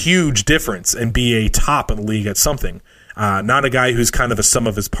a huge difference and be a top in the league at something. Not a guy who's kind of a sum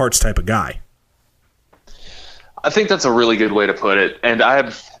of his parts type of guy. I think that's a really good way to put it. And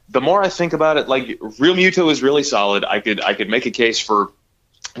the more I think about it, like Real Muto is really solid. I could make a case for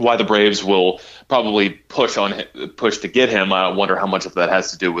why the Braves will probably push to get him. I wonder how much of that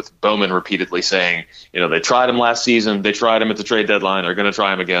has to do with Bowman repeatedly saying, they tried him last season, they tried him at the trade deadline, they're going to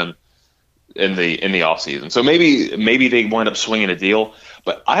try him again in the offseason. So maybe they wind up swinging a deal,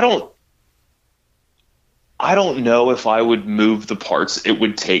 but I don't know if I would move the parts it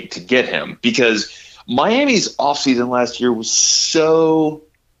would take to get him, because Miami's offseason last year was so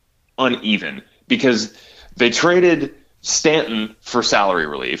uneven because they traded Stanton for salary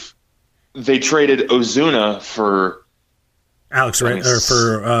relief. They traded Ozuna for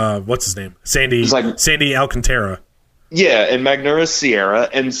what's his name? Sandy Alcantara. Yeah, and Magneuris Sierra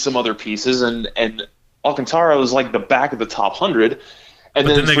and some other pieces, and Alcantara was like the back of the top 100. And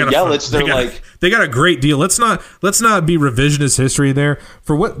then for Yelich, they got a great deal. Let's not be revisionist history there.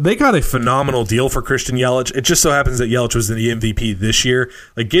 For what they got a phenomenal deal for Christian Yelich. It just so happens that Yelich was the MVP this year.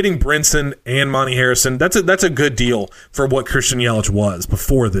 Like getting Brinson and Monty Harrison, that's a good deal for what Christian Yelich was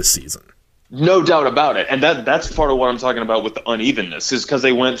before this season. No doubt about it. And that's part of what I'm talking about with the unevenness, is because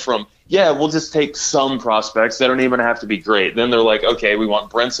they went from, we'll just take some prospects. They don't even have to be great. Then they're like, okay, we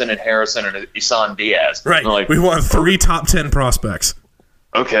want Brinson and Harrison and Isan Diaz. Right. Like, we want 3 top 10 prospects.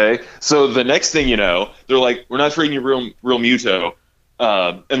 Okay, so the next thing you know, they're like, we're not trading you Real Muto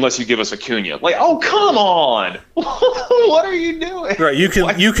unless you give us Acuna. Like, oh, come on. What are you doing? Right,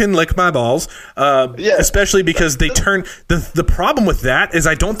 you can lick my balls, especially because they turn – the problem with that is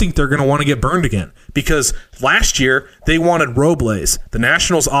I don't think they're going to want to get burned again, because last year they wanted Robles. The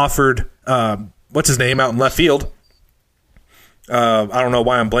Nationals offered what's his name out in left field? I don't know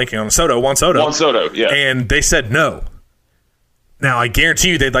why I'm blanking on Juan Soto, yeah. And they said no. Now, I guarantee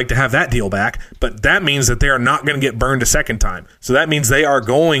you they'd like to have that deal back, but that means that they are not going to get burned a second time. So that means they are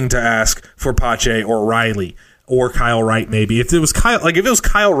going to ask for Pache or Riley or Kyle Wright maybe. If it was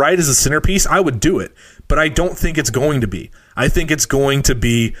Kyle Wright as a centerpiece, I would do it. But I don't think it's going to be. I think it's going to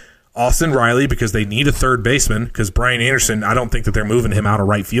be Austin Riley, because they need a third baseman, because Brian Anderson, I don't think that they're moving him out of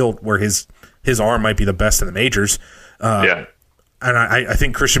right field where his arm might be the best in the majors. And I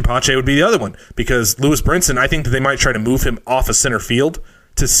think Christian Pache would be the other one, because Lewis Brinson, I think that they might try to move him off of center field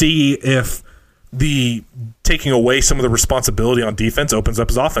to see if the taking away some of the responsibility on defense opens up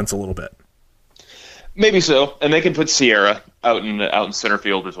his offense a little bit. Maybe so, and they can put Sierra out in center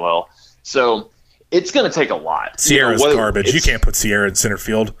field as well. So it's going to take a lot. Sierra's garbage. You can't put Sierra in center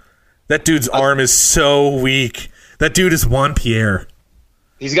field. That dude's arm is so weak. That dude is Juan Pierre.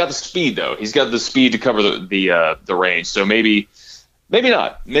 He's got the speed, though. He's got the speed to cover the range. So maybe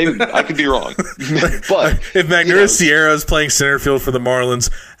not. Maybe I could be wrong. But if Magneuris Sierra is playing center field for the Marlins,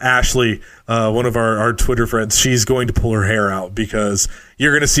 Ashley, one of our Twitter friends, she's going to pull her hair out, because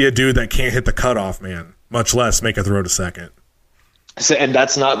you're going to see a dude that can't hit the cutoff man, much less make a throw to second. So, and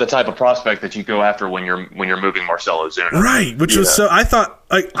that's not the type of prospect that you go after when you're moving Marcelo Ozuna. Right, which was so. I thought,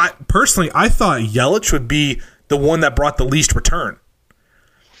 I thought Yelich would be the one that brought the least return.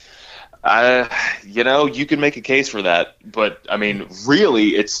 You can make a case for that, but I mean,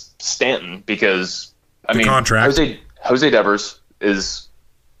 really, it's Stanton, because contract. Jose Devers is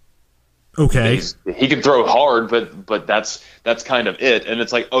okay. He can throw hard, but that's kind of it. And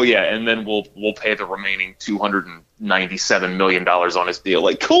it's like, oh yeah, and then we'll pay the remaining $297 million on his deal.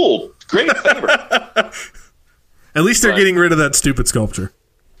 Like, cool, great favor. At least they're getting rid of that stupid sculpture,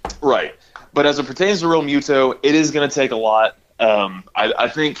 right? But as it pertains to Real Muto, it is going to take a lot. I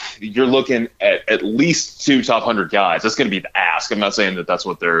think you're looking at least 2 top 100 guys. That's going to be the ask. I'm not saying that that's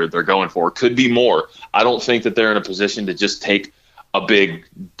what they're going for. Could be more. I don't think that they're in a position to just take a big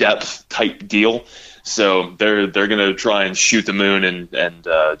depth type deal. So they're going to try and shoot the moon and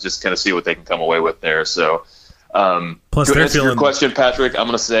just kind of see what they can come away with there. So plus, to answer your question, Patrick, I'm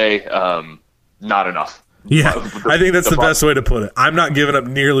going to say not enough. Yeah, I think that's the best way to put it. I'm not giving up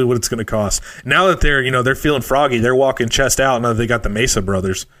nearly what it's going to cost. Now that they're feeling froggy, they're walking chest out now that they got the Mesa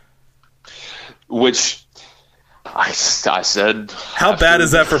brothers. Which I said. How bad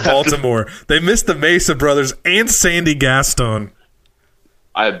is that for Baltimore? They missed the Mesa brothers and Sandy Gaston.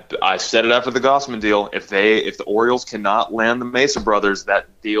 I said it after the Gossman deal. If the Orioles cannot land the Mesa brothers, that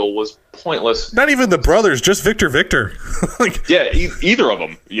deal was pointless. Not even the brothers, just Victor. Either of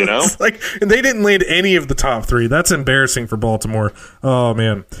them. And they didn't land any of the top 3. That's embarrassing for Baltimore. Oh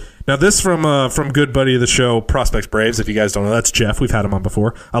man. Now this from good buddy of the show, Prospects Braves. If you guys don't know, that's Jeff. We've had him on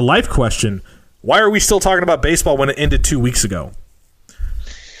before. A life question: why are we still talking about baseball when it ended 2 weeks ago?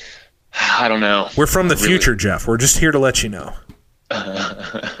 I don't know. We're from the future, Jeff. We're just here to let you know.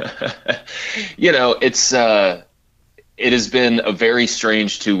 It has been a very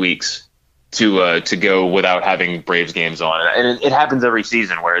strange 2 weeks to go without having Braves games on, and it happens every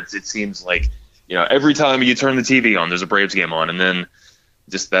season where it seems like every time you turn the TV on, there's a Braves game on, and then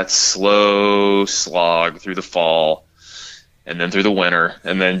just that slow slog through the fall, and then through the winter,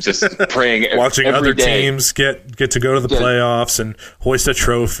 and then just praying. Watching every other day. teams get to go to the playoffs and hoist a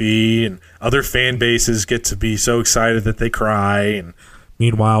trophy, and other fan bases get to be so excited that they cry, and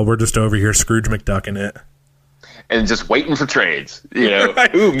meanwhile we're just over here Scrooge McDucking it. And just waiting for trades,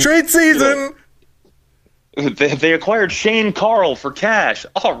 Right. Trade season. They acquired Shane Carl for cash.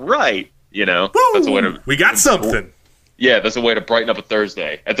 All right, that's a way to. We got something. Yeah, that's a way to brighten up a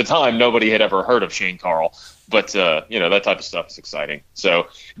Thursday. At the time, nobody had ever heard of Shane Carl, but that type of stuff is exciting. So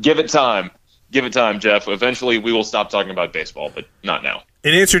give it time, Jeff. Eventually, we will stop talking about baseball, but not now.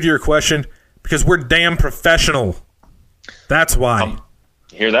 In answer to your question, because we're damn professional. That's why.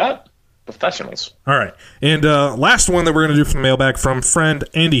 Hear that? Professionals. All right. And last one that we're going to do from the mailbag from friend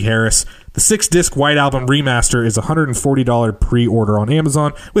Andy Harris. The 6-disc White Album remaster is $140 pre-order on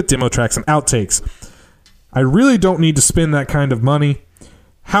Amazon with demo tracks and outtakes. I really don't need to spend that kind of money.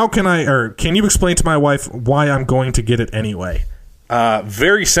 Can you explain to my wife why I'm going to get it anyway?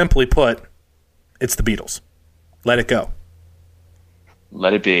 Very simply put, it's the Beatles. Let it go.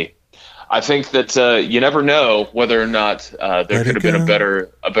 Let it be. I think that you never know whether or not there could have been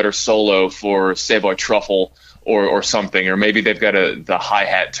a better solo for Savoy Truffle or something, or maybe they've got the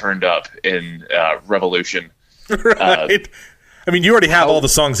hi-hat turned up in Revolution. Right. I mean, you already have all the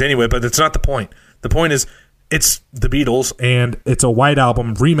songs anyway, but that's not the point. The point is, it's the Beatles, and it's a White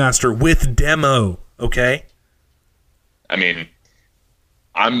Album remaster with demo, okay? I mean,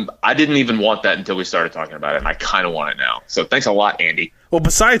 I didn't even want that until we started talking about it, and I kind of want it now. So thanks a lot, Andy. Well,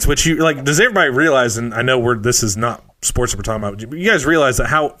 besides which, does everybody realize, and I know this is not sports that we're talking about, but you guys realize that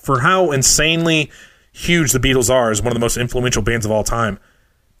how insanely huge the Beatles are as one of the most influential bands of all time,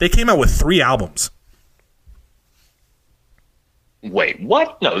 they came out with 3 albums. Wait,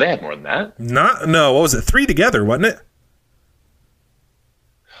 what? No, they had more than that. No, what was it? 3 together, wasn't it?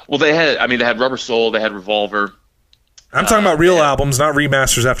 Well, they had Rubber Soul, they had Revolver. I'm talking about real albums, not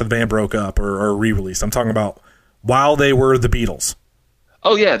remasters after the band broke up or re-released. I'm talking about while they were the Beatles.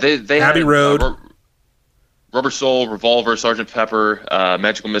 Oh, yeah. They Abbey had Road. Rubber Soul, Revolver, Sgt. Pepper,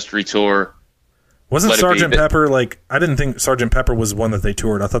 Magical Mystery Tour. Wasn't Sgt. Pepper, I didn't think Sgt. Pepper was one that they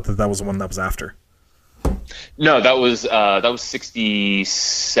toured. I thought that was the one that was after. No, that was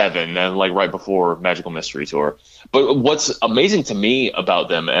 67, and right before Magical Mystery Tour. But what's amazing to me about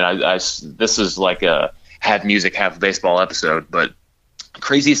them, and this is like a half music, half baseball episode, but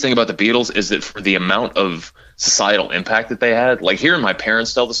craziest thing about the Beatles is that for the amount of societal impact that they had, hearing my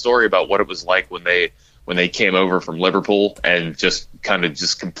parents tell the story about what it was like when they came over from Liverpool and just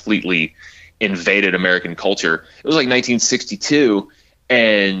completely invaded American culture. It was 1962,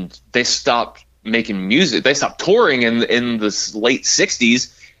 and they stopped making music. They stopped touring in the late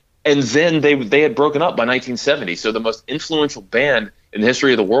 60s, and then they had broken up by 1970. So the most influential band in the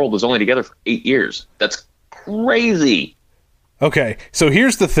history of the world was only together for 8 years. That's crazy. Okay, so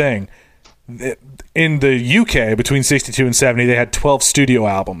here's the thing. In the UK, between 62 and 70, they had 12 studio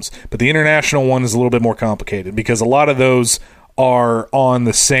albums, but the international one is a little bit more complicated because a lot of those are on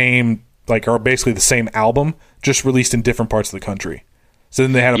the same, are basically the same album, just released in different parts of the country. So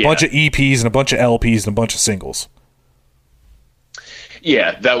then they had a bunch of EPs and a bunch of LPs and a bunch of singles.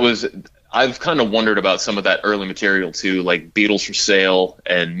 Yeah, I've kind of wondered about some of that early material too, like Beatles for Sale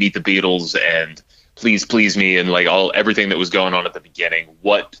and Meet the Beatles and Please Please Me and everything that was going on at the beginning.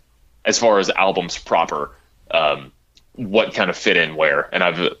 What, as far as albums proper, what kind of fit in where?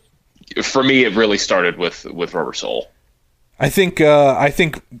 And for me, it really started with Rubber Soul. I think I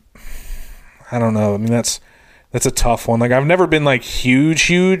don't know. I mean, that's a tough one. I've never been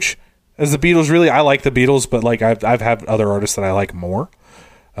huge as the Beatles. Really, I like the Beatles, but I've had other artists that I like more.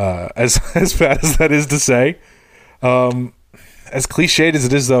 As bad as that is to say, as cliched as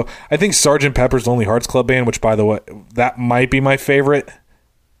it is, though, I think Sgt. Pepper's Lonely Hearts Club Band, which by the way, that might be my favorite.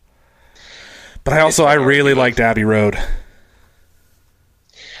 But I really liked Abbey Road.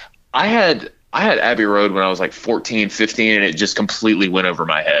 I had Abbey Road when I was 14, 15, and it just completely went over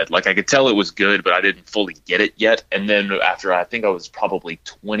my head. I could tell it was good, but I didn't fully get it yet. And then after, I think I was probably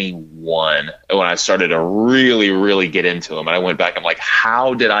 21 when I started to really, really get into them. And I went back, I'm like,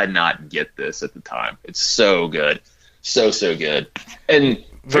 how did I not get this at the time? It's so good. So good. And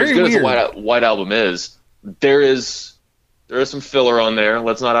for as good as the White Album is, there's There is some filler on there.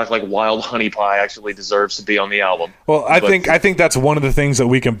 Let's not act like Wild Honey Pie actually deserves to be on the album. Well, I think that's one of the things that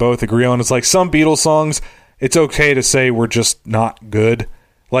we can both agree on. It's like some Beatles songs, it's okay to say were just not good.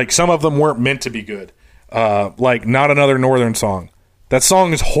 Like some of them weren't meant to be good. Like Not Another Northern Song. That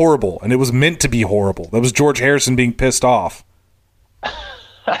song is horrible, and it was meant to be horrible. That was George Harrison being pissed off.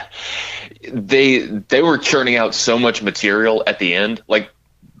 They were churning out so much material at the end. Like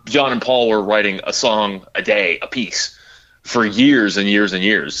John and Paul were writing a song a day, a piece, for years and years and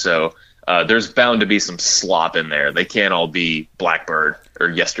years. So there's bound to be some slop in there. They can't all be Blackbird or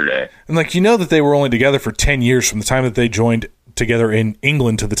Yesterday. And like, you know that they were only together for 10 years from the time that they joined together in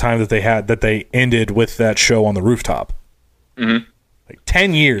England to the time that they ended with that show on the rooftop. Mm-hmm. Like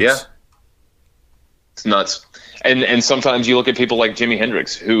 10 years. Yeah. It's nuts. And sometimes you look at people like Jimi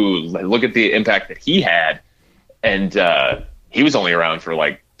Hendrix, who look at the impact that he had, and he was only around for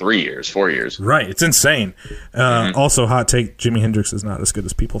like 4 years. Right. It's insane. Also, hot take, Jimi Hendrix is not as good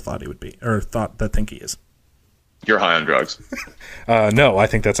as people thought he would be, or think he is. You're high on drugs. No, I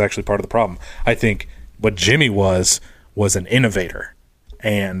think that's actually part of the problem. I think what Jimmy was an innovator,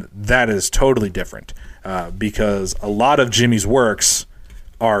 and that is totally different because a lot of Jimmy's works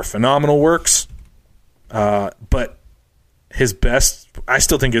are phenomenal works, but I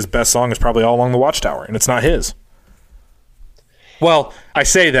still think his best song is probably All Along the Watchtower, and it's not his. Well, I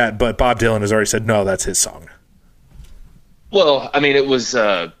say that, but Bob Dylan has already said, no, that's his song. Well, I mean, it was...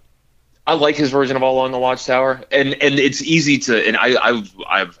 I like his version of All Along the Watchtower, and it's easy to... And I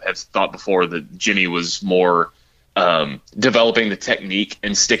have thought before that Jimmy was more developing the technique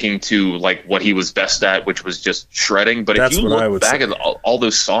and sticking to like what he was best at, which was just shredding. But if you look back at all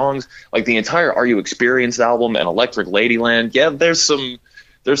those songs, like the entire Are You Experienced album and Electric Ladyland, yeah, there's some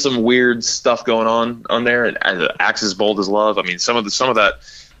weird stuff going on there. And Axis Bold as Love. I mean, some of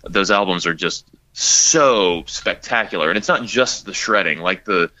those albums are just so spectacular. And it's not just the shredding, like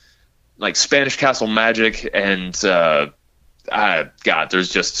Spanish Castle Magic and God, there's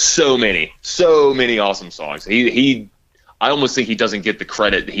just so many awesome songs. I almost think he doesn't get the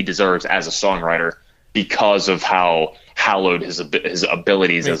credit that he deserves as a songwriter because of how hallowed his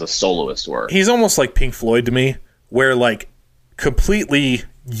abilities as a soloist were. He's almost like Pink Floyd to me, where like completely,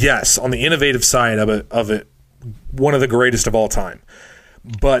 yes, on the innovative side of it, one of the greatest of all time.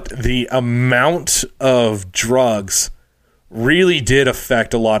 But the amount of drugs really did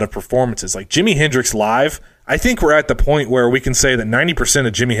affect a lot of performances. Like Jimi Hendrix live, I think we're at the point where we can say that 90%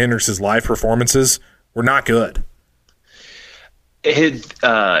 of Jimi Hendrix's live performances were not good.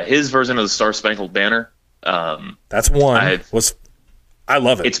 His version of the Star Spangled Banner. That's one. I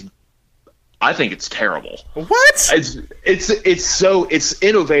love it. I think it's terrible. What? It's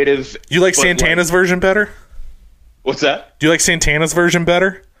innovative. You like Santana's version better? What's that? Do you like Santana's version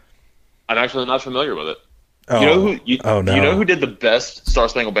better? I'm actually not familiar with it. Oh. You know who did the best Star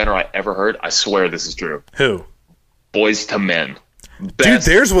Spangled Banner I ever heard? I swear this is true. Who? Boyz II Men. Dude,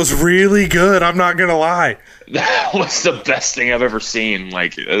 theirs was really good. I'm not gonna lie. That was the best thing I've ever seen.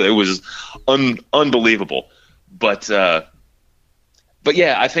 Like it was unbelievable. But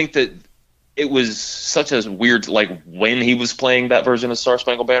yeah, I think that it was such a weird, like when he was playing that version of Star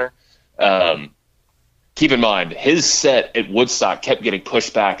Spangled Banner. Keep in mind, his set at Woodstock kept getting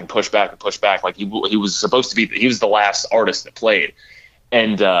pushed back and pushed back and pushed back. Like he was supposed to be, he was the last artist that played.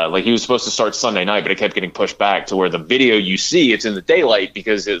 And like he was supposed to start Sunday night, but it kept getting pushed back to where the video you see, it's in the daylight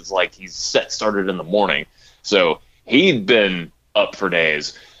because it's like his set started in the morning. So he'd been up for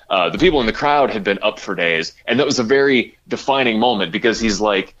days. The people in the crowd had been up for days. And that was a very defining moment because he's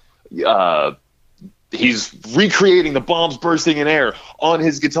like, he's recreating the bombs bursting in air on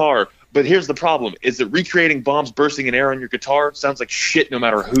his guitar. But here's the problem: is that recreating bombs bursting in air on your guitar sounds like shit no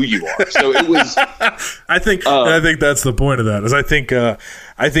matter who you are. So it was. I think that's the point of that. Is I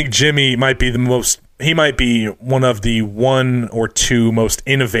think Jimmy might be he might be one of the one or two most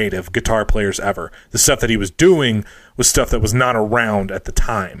innovative guitar players ever. The stuff that he was doing was stuff that was not around at the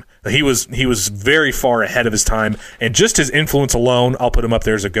time. He was very far ahead of his time, and just his influence alone, I'll put him up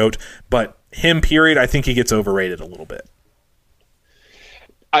there as a GOAT. But him, period, I think he gets overrated a little bit.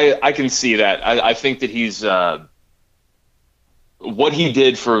 I can see that. I think that he's what he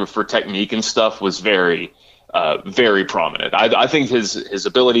did for technique and stuff was very very prominent. I think his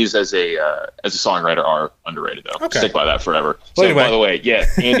abilities as a songwriter are underrated though. Okay. Stick by that forever. Well, so anyway. By the way, yeah,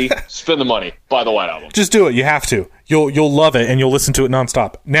 Andy, spend the money, buy the White Album. Just do it. You have to. You'll love it, and you'll listen to it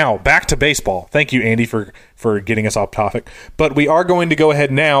nonstop. Now, back to baseball. Thank you, Andy, for getting us off topic. But we are going to go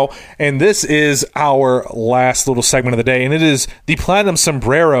ahead now, and this is our last little segment of the day, and it is the Platinum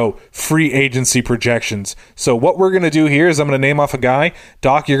Sombrero free agency projections. So what we're going to do here is I'm going to name off a guy.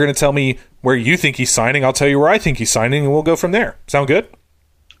 Doc, you're going to tell me where you think he's signing. I'll tell you where I think he's signing, and we'll go from there. Sound good?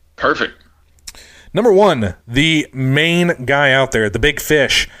 Perfect. Number 1, the main guy out there, the big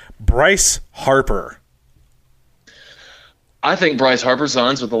fish, Bryce Harper. I think Bryce Harper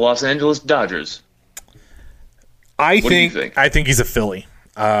signs with the Los Angeles Dodgers. I do you think think? he's a Philly.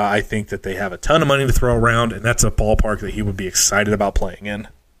 I think that they have a ton of money to throw around, and that's a ballpark that he would be excited about playing in.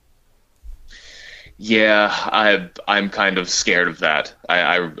 Yeah, I'm kind of scared of that.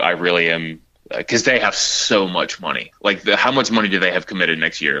 I really am, because they have so much money. Like, how much money do they have committed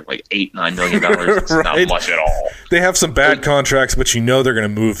next year? Like $8-9 million. It's Right. not much at all. They have some bad contracts, but you know they're going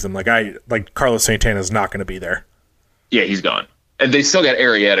to move them. Like Carlos Santana is not going to be there. Yeah, he's gone. And they still got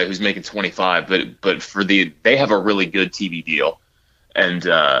Arrieta, who's making 25, but they have a really good TV deal, and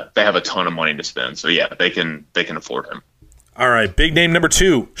they have a ton of money to spend. So yeah, they can afford him. All right, big name number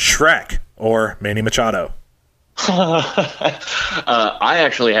 2, Shrek or Manny Machado. I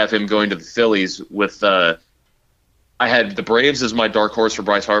actually have him going to the Phillies with. I had the Braves as my dark horse for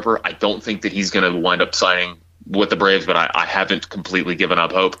Bryce Harper. I don't think that he's going to wind up signing with the Braves, but I haven't completely given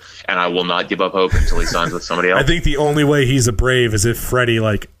up hope, and I will not give up hope until he signs with somebody else. I think the only way he's a Brave is if Freddie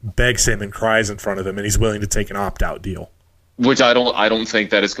begs him and cries in front of him, and he's willing to take an opt-out deal. Which I don't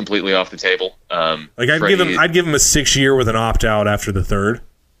think that is completely off the table. I'd give him a 6-year with an opt-out after the 3rd.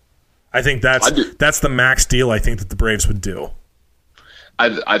 I think that's the max deal I think that the Braves would do.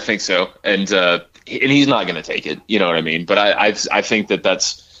 I think so, and he's not going to take it. You know what I mean? But I think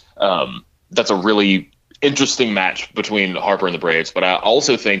that's a really interesting match between Harper and the Braves. But I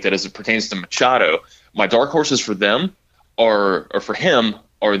also think that as it pertains to Machado, my dark horses for them are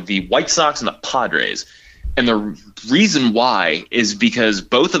the White Sox and the Padres. And the reason why is because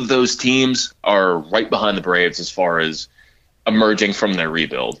both of those teams are right behind the Braves as far as emerging from their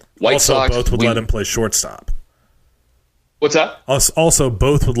rebuild. White Sox both would let him play shortstop. What's that? Also,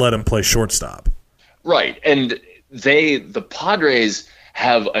 both would let him play shortstop. Right. And the Padres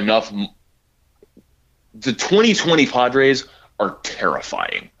have enough. The 2020 Padres are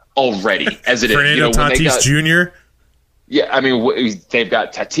terrifying already as it is. Fernando Tatis Jr.? Yeah, I mean, they've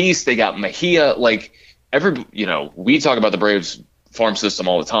got Tatis, they got Mejia. We talk about the Braves farm system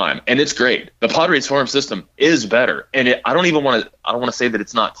all the time, and it's great. The Padres farm system is better, and I don't want to say that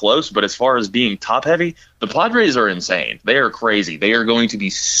it's not close, but as far as being top heavy, the Padres are insane. They are crazy. They are going to be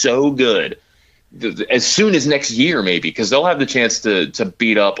so good as soon as next year, maybe, because they'll have the chance to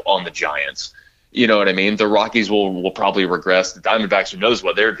beat up on the Giants. You know what I mean? The Rockies will probably regress. The Diamondbacks, who knows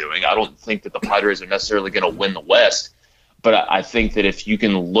what they're doing. I don't think that the Padres are necessarily going to win the West, but I think that if you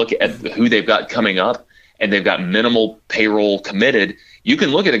can look at who they've got coming up, and they've got minimal payroll committed, you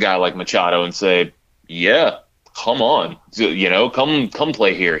can look at a guy like Machado and say, yeah, come on, come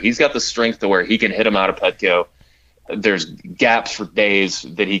play here. He's got the strength to where he can hit him out of Petco. There's gaps for days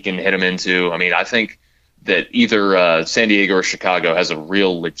that he can hit him into. I mean, I think that either San Diego or Chicago has a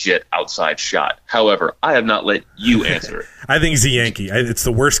real legit outside shot. However, I have not let you answer it. I think he's a Yankee. It's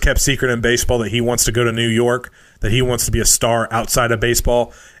the worst kept secret in baseball that he wants to go to New York, that he wants to be a star outside of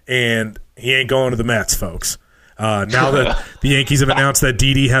baseball, and he ain't going to the Mets, folks. Now that the Yankees have announced that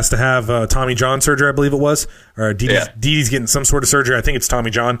Didi has to have Tommy John surgery, I believe it was, or Didi's getting some sort of surgery. I think it's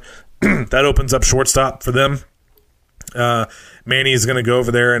Tommy John. That opens up shortstop for them. Manny is going to go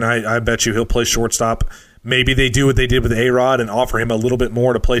over there, and I bet you he'll play shortstop. Maybe they do what they did with A-Rod and offer him a little bit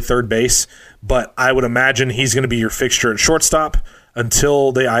more to play third base, but I would imagine he's going to be your fixture at shortstop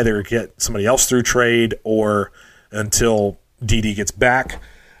until they either get somebody else through trade or until Didi gets back.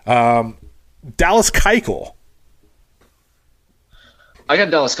 Dallas Keuchel. I got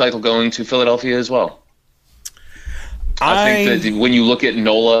Dallas Keuchel going to Philadelphia as well. I think that when you look at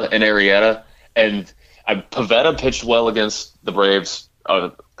Nola and Arrieta, and Pivetta pitched well against the Braves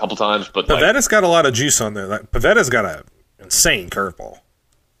a couple times, but Pavetta's got a lot of juice on there. Pavetta's got an insane curveball.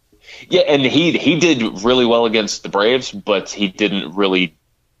 Yeah, and he did really well against the Braves, but he didn't really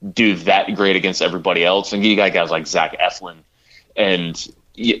do that great against everybody else. And you got guys like Zach Eflin, and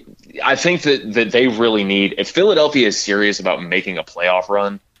I think that they really need, if Philadelphia is serious about making a playoff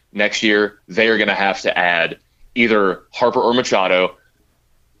run next year, they are going to have to add either Harper or Machado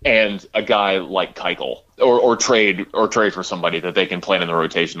and a guy like Keuchel, or trade for somebody that they can plan in the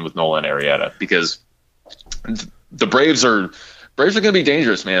rotation with Nola and Arrieta, because the Braves are going to be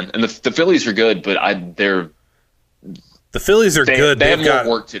dangerous, man. And the Phillies are good, but The Phillies are good. They have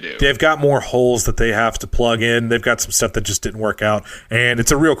more work to do. They've got more holes that they have to plug in. They've got some stuff that just didn't work out. And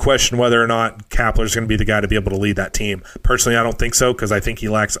it's a real question whether or not Kapler's going to be the guy to be able to lead that team. Personally, I don't think so because I think he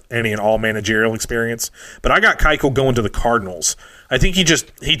lacks any and all managerial experience. But I got Keuchel going to the Cardinals. I think he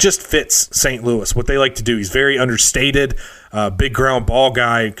just fits St. Louis, what they like to do. He's very understated, big ground ball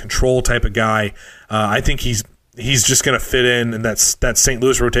guy, control type of guy. I think he's just going to fit in that St.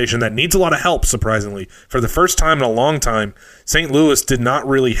 Louis rotation that needs a lot of help, surprisingly. For the first time in a long time, St. Louis did not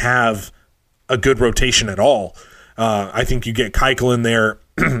really have a good rotation at all. I think you get Keuchel in there,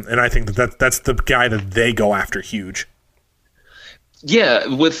 and I think that's the guy that they go after huge. Yeah,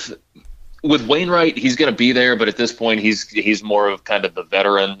 with Wainwright, he's going to be there, but at this point, he's more of kind of the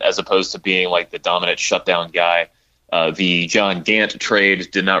veteran as opposed to being like the dominant shutdown guy. The John Gant trade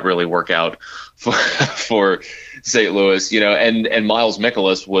did not really work out for St. Louis, and Miles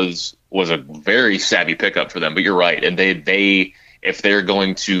Mikolas was a very savvy pickup for them. But you're right, and they if they're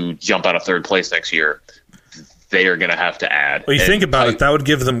going to jump out of third place next year, they are going to have to add. Well, you think about it, that would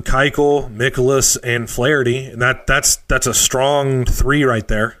give them Keuchel, Mikolas, and Flaherty, and that's a strong three right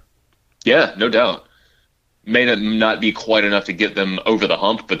there. Yeah, no doubt. May not be quite enough to get them over the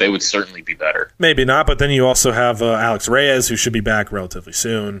hump, but they would certainly be better. Maybe not, but then you also have Alex Reyes, who should be back relatively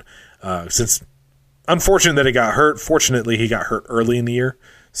soon. Since unfortunate that he got hurt, fortunately he got hurt early in the year,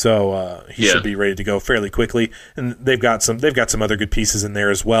 so he should be ready to go fairly quickly. And they've got some other good pieces in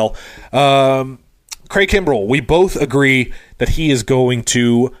there as well. Craig Kimbrell, we both agree that he is going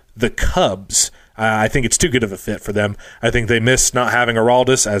to the Cubs. I think it's too good of a fit for them. I think they miss not having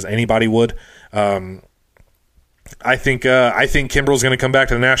Aroldis, as anybody would. I think Kimbrell's going to come back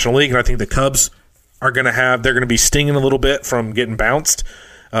to the National League, and I think the Cubs they're going to be stinging a little bit from getting bounced,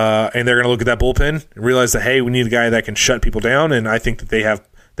 and they're going to look at that bullpen and realize that, hey, we need a guy that can shut people down, and I think that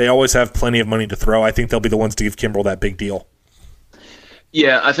they always have plenty of money to throw. I think they'll be the ones to give Kimbrell that big deal.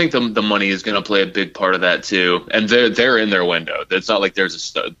 Yeah, I think the money is going to play a big part of that too, and they're in their window. It's not like there's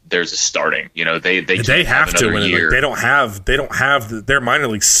a starting. They have to win. Like, they don't have their minor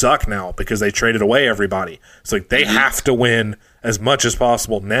leagues suck now because they traded away everybody. It's like they have to win as much as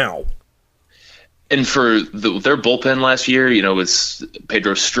possible now. And for their bullpen last year, was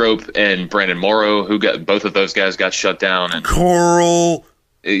Pedro Strop and Brandon Morrow, who got both of those guys got shut down. And Coral.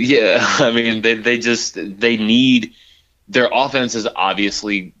 Yeah, I mean they need. Their offense is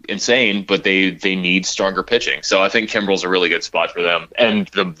obviously insane, but they need stronger pitching. So I think Kimbrell's a really good spot for them, and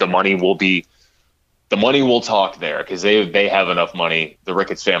the money will talk there because they have enough money. The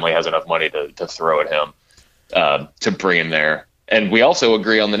Ricketts family has enough money to throw at him to bring him there. And we also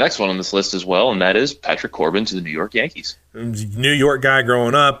agree on the next one on this list as well, and that is Patrick Corbin to the New York Yankees. New York guy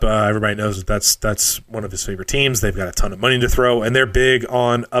growing up, everybody knows that's one of his favorite teams. They've got a ton of money to throw, and they're big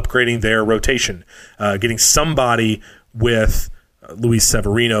on upgrading their rotation, getting somebody with Luis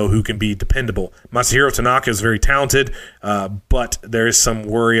Severino who can be dependable. Masahiro Tanaka is very talented, but there is some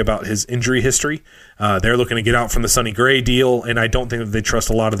worry about his injury history. They're looking to get out from the Sonny Gray deal, and I don't think that they trust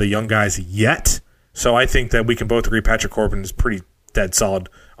a lot of the young guys yet. So I think that we can both agree Patrick Corbin is pretty dead solid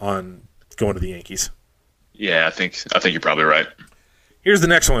on going to the Yankees. Yeah, I think you're probably right. Here's the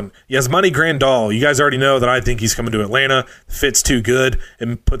next one. Yasmani Grandal. You guys already know that I think he's coming to Atlanta. Fits too good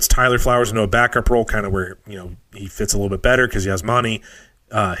and puts Tyler Flowers into a backup role, kind of where he fits a little bit better because Yasmani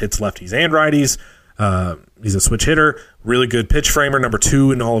hits lefties and righties. He's a switch hitter, really good pitch framer, number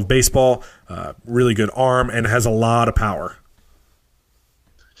 2 in all of baseball, really good arm, and has a lot of power.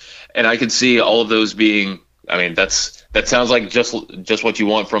 And I could see all of those being. I mean, that sounds like just what you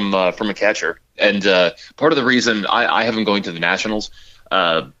want from a catcher. And part of the reason I have him going to the Nationals.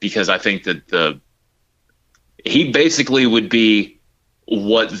 Because I think that he basically would be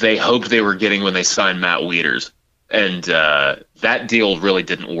what they hoped they were getting when they signed Matt Wieters. And that deal really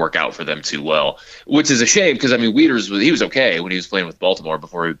didn't work out for them too well, which is a shame because, I mean, Wieters, he was okay when he was playing with Baltimore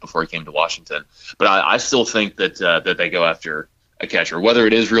before he came to Washington. But I still think that they go after a catcher, whether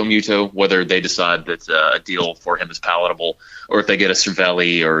it is Real Muto, whether they decide that a deal for him is palatable, or if they get a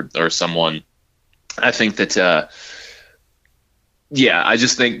Cervelli or someone. I think that I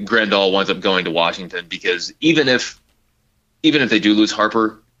just think Grandal winds up going to Washington because even if they do lose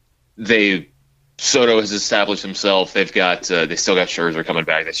Harper, Soto has established himself. They still got Scherzer coming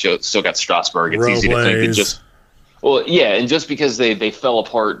back. They still got Strasburg. It's easy to think that and just because they fell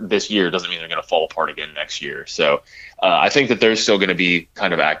apart this year doesn't mean they're going to fall apart again next year. So I think that they're still going to be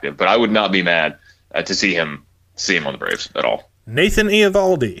kind of active, but I would not be mad to see him on the Braves at all. Nathan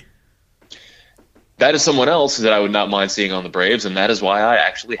Eovaldi. That is someone else that I would not mind seeing on the Braves, and that is why I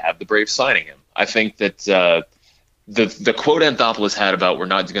actually have the Braves signing him. I think that the quote Anthopoulos had about we're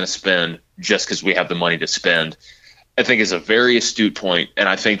not going to spend just because we have the money to spend, I think is a very astute point, and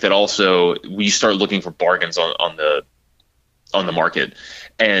I think that also we start looking for bargains on the market.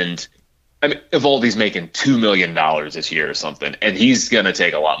 And I mean, Eovaldi's making $2 million this year or something, and he's going to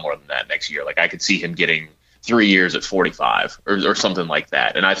take a lot more than that next year. Like I could see him getting 3 years at 45 or something like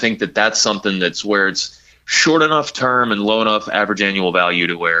that. And I think that that's something that's where it's short enough term and low enough average annual value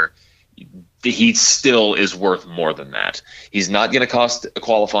to where he still is worth more than that. He's not going to cost a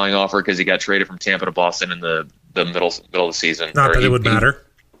qualifying offer because he got traded from Tampa to Boston in the middle of the season. Not that it would matter.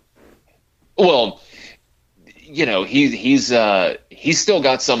 Well, you know, he's still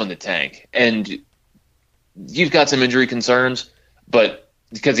got some in the tank, and you've got some injury concerns, but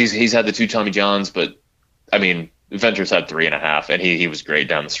because he's had the 2 Tommy Johns, but I mean, Venter's had 3.5, and he was great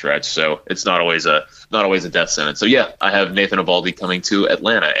down the stretch. So it's not always a death sentence. So yeah, I have Nathan Eovaldi coming to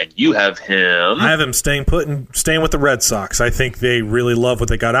Atlanta, and you have him. I have him staying put and staying with the Red Sox. I think they really love what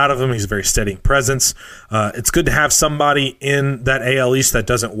they got out of him. He's a very steady presence. It's good to have somebody in that AL East that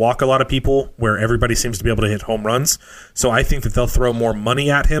doesn't walk a lot of people, where everybody seems to be able to hit home runs. So I think that they'll throw more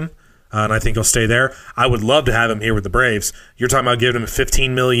money at him. And I think he'll stay there. I would love to have him here with the Braves. You're talking about giving him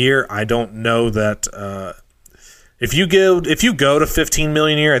 $15 million a year. I don't know that if you go to $15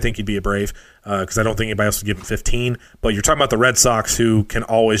 million a year, I think he'd be a Brave because I don't think anybody else would give him 15. But you're talking about the Red Sox, who can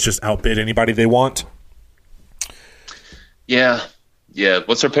always just outbid anybody they want. Yeah.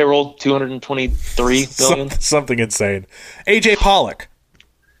 What's their payroll? $223 billion. Something insane. AJ Pollock.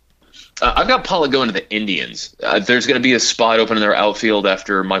 I've got Pollock going to the Indians. There's going to be a spot open in their outfield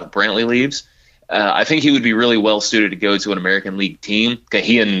after Michael Brantley leaves. I think he would be really well suited to go to an American League team.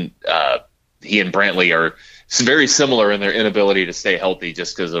 He and Brantley are very similar in their inability to stay healthy,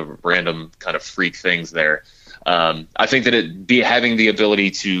 just because of random kind of freak things there. I think that having the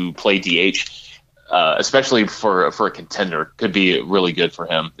ability to play DH, especially for a contender, could be really good for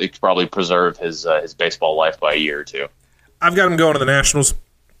him. It could probably preserve his baseball life by a year or two. I've got him going to the Nationals.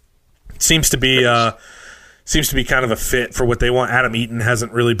 Seems to be kind of a fit for what they want. Adam Eaton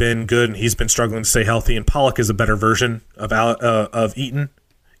hasn't really been good, and he's been struggling to stay healthy. And Pollock is a better version of Eaton,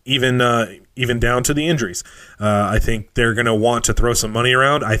 even down to the injuries. I think they're going to want to throw some money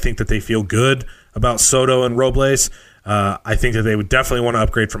around. I think that they feel good about Soto and Robles. I think that they would definitely want to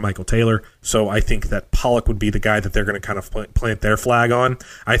upgrade from Michael Taylor. So I think that Pollock would be the guy that they're going to kind of plant their flag on.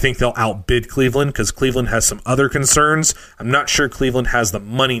 I think they'll outbid Cleveland because Cleveland has some other concerns. I'm not sure Cleveland has the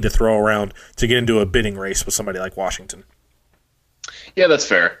money to throw around to get into a bidding race with somebody like Washington. Yeah, that's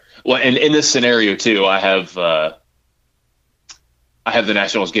fair. Well, and in this scenario too, I have the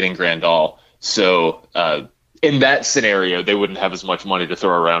Nationals getting Grandal. So in that scenario, they wouldn't have as much money to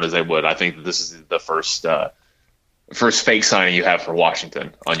throw around as they would. I think that this is the first fake signing you have for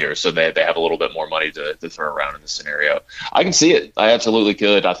Washington on yours, so they have a little bit more money to throw around in this scenario. I can see it. I absolutely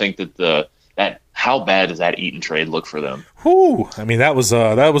could. I think that how bad does that Eaton trade look for them? Whew. I mean, that was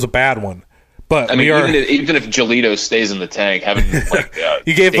a bad one. But I mean, even if Giolito stays in the tank, having like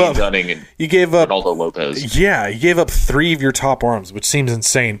you gave Dave up Dunning and you gave up Ronaldo Lopez. Yeah, you gave up 3 of your top arms, which seems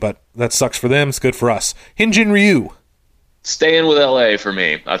insane, but that sucks for them. It's good for us. Hyun-Jin Ryu. Staying with LA for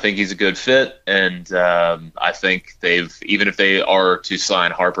me. I think he's a good fit, and I think even if they are to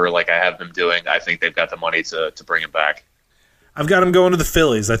sign Harper like I have them doing, I think they've got the money to bring him back. I've got him going to the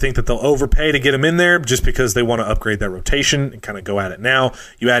Phillies. I think that they'll overpay to get him in there just because they want to upgrade that rotation and kind of go at it now.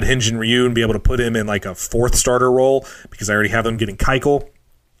 You add Hyun-Jin Ryu and be able to put him in like a 4th starter role because I already have them getting Keuchel.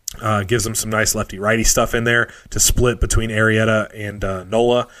 Gives them some nice lefty-righty stuff in there to split between Arrieta and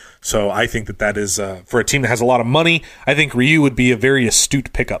Nola. So I think that is, for a team that has a lot of money, I think Ryu would be a very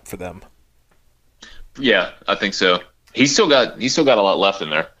astute pickup for them. Yeah, I think so. He's still got a lot left in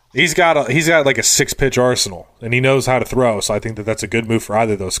there. He's got like a 6-pitch arsenal, and he knows how to throw, so I think that that's a good move for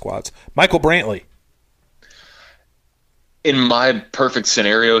either of those squads. Michael Brantley. In my perfect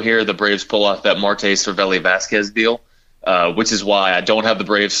scenario here, the Braves pull off that Marte Cervelli Vasquez deal, which is why I don't have the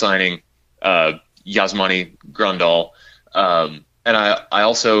Braves signing Yasmani Grandal. And I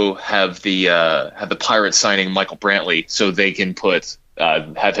also have the Pirates signing Michael Brantley, so they can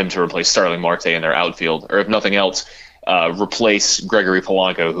have him to replace Starling Marte in their outfield, or if nothing else, replace Gregory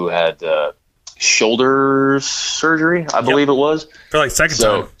Polanco, who had shoulder surgery, I believe it was. For like second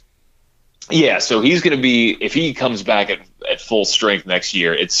time. Yeah, so he's going to be, if he comes back at full strength next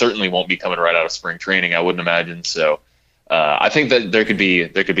year, it certainly won't be coming right out of spring training, I wouldn't imagine. So I think that there could be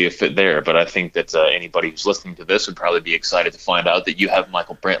a fit there, but I think that anybody who's listening to this would probably be excited to find out that you have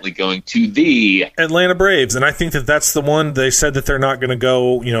Michael Brantley going to the Atlanta Braves, and I think that that's the one. They said that they're not going to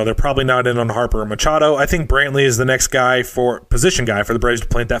go, they're probably not in on Harper or Machado. I think Brantley is the next position guy for the Braves to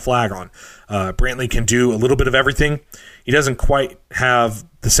plant that flag on. Brantley can do a little bit of everything. He doesn't quite have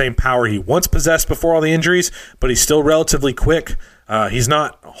the same power he once possessed before all the injuries, but he's still relatively quick. He's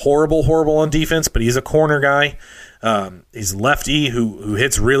not horrible on defense, but he's a corner guy. He's lefty who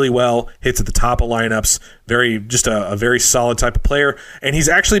hits really well, hits at the top of lineups, a very solid type of player, and he's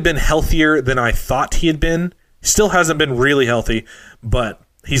actually been healthier than I thought he had been. Still hasn't been really healthy, but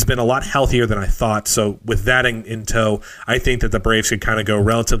he's been a lot healthier than I thought. So with that in tow, I think that the Braves could kind of go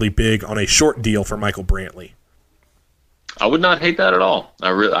relatively big on a short deal for Michael Brantley. I would not hate that at all. I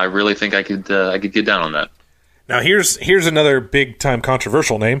really think I could get down on that. Now here's another big time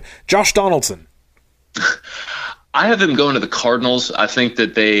controversial name, Josh Donaldson. I have him going to the Cardinals. I think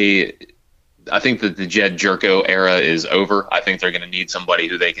that the Jed Jerko era is over. I think they're going to need somebody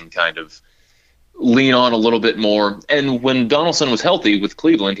who they can kind of lean on a little bit more. And when Donaldson was healthy with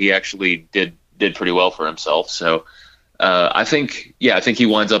Cleveland, he actually did pretty well for himself. So I think he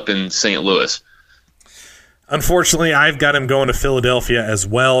winds up in St. Louis. Unfortunately, I've got him going to Philadelphia as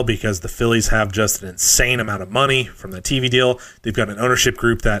well because the Phillies have just an insane amount of money from the TV deal. They've got an ownership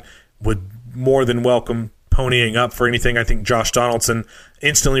group that would more than welcome ponying up for anything. I think Josh Donaldson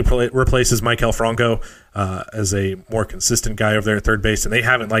instantly replaces Maikel Franco as a more consistent guy over there at third base, and they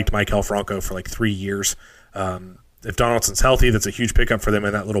haven't liked Maikel Franco for like 3 years. If Donaldson's healthy, that's a huge pickup for them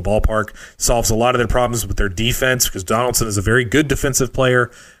in that little ballpark. Solves a lot of their problems with their defense because Donaldson is a very good defensive player,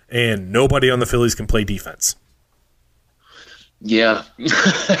 and nobody on the Phillies can play defense. Yeah,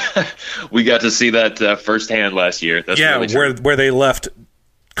 we got to see that firsthand last year. That's really where they left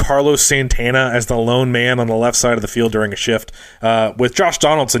Carlos Santana as the lone man on the left side of the field during a shift. With Josh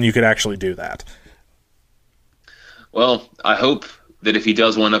Donaldson, you could actually do that. Well, I hope that if he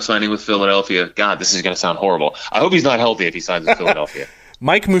does wind up signing with Philadelphia, God, this is going to sound horrible. I hope he's not healthy if he signs with Philadelphia.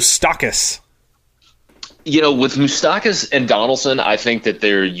 Mike Moustakas. With Moustakas and Donaldson, I think that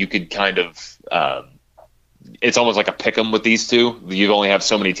you could kind of it's almost like a pick 'em with these two. You only have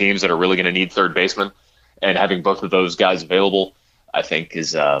so many teams that are really going to need third baseman, and having both of those guys available, I think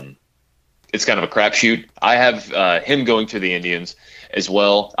is it's kind of a crapshoot. I have him going to the Indians as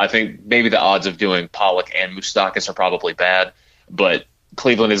well. I think maybe the odds of doing Pollock and Moustakas are probably bad, but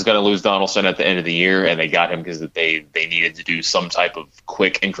Cleveland is going to lose Donaldson at the end of the year, and they got him because they needed to do some type of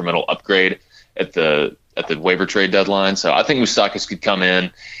quick incremental upgrade at the waiver trade deadline. So I think Moustakas could come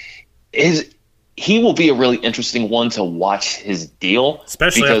in. He will be a really interesting one to watch his deal.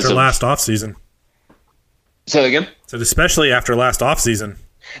 Especially after last offseason. Say that again? So especially after last offseason.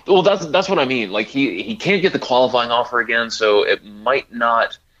 Well, that's what I mean. Like he can't get the qualifying offer again, so it might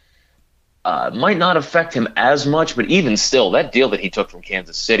not affect him as much. But even still, that deal that he took from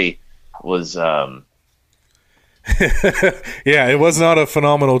Kansas City was yeah, it was not a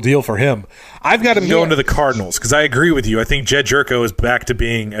phenomenal deal for him. I've got him going to the Cardinals because I agree with you. I think Jed Jerko is back to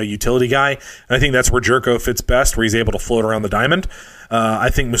being a utility guy, and I think that's where Jerko fits best, where he's able to float around the diamond. I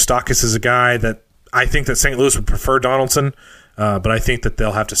think Moustakas is a guy that I think that St. Louis would prefer Donaldson, but I think that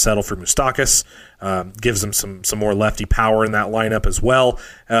they'll have to settle for Moustakas. Gives them some more lefty power in that lineup as well.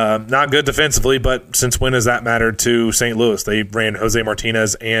 Not good defensively, but since when has that mattered to St. Louis? They ran Jose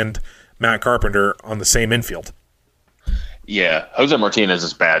Martinez and Matt Carpenter on the same infield. Yeah, Jose Martinez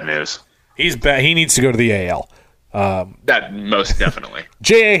is bad news. He's bad. He needs to go to the AL. That most definitely.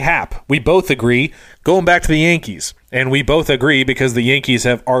 J.A. Happ, we both agree, going back to the Yankees. And we both agree because the Yankees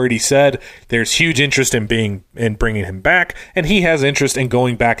have already said there's huge interest in bringing him back, and he has interest in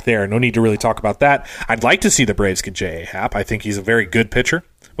going back there. No need to really talk about that. I'd like to see the Braves get J.A. Happ. I think he's a very good pitcher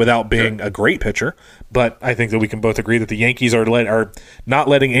without being a great pitcher. But I think that we can both agree that the Yankees are not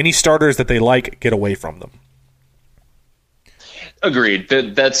letting any starters that they like get away from them. Agreed.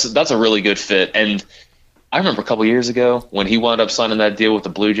 That's a really good fit. And I remember a couple years ago when he wound up signing that deal with the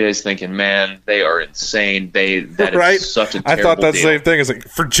Blue Jays, thinking, "Man, they are insane. That right? is such a terrible I thought that deal." same thing. It's like,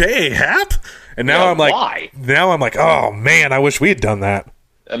 for J.A. Happ? And now I'm like, why? Now I'm like, oh man, I wish we had done that.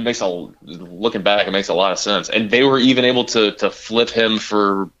 Looking back, it makes a lot of sense. And they were even able to flip him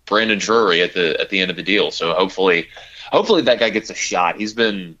for Brandon Drury at the end of the deal. So hopefully that guy gets a shot. He's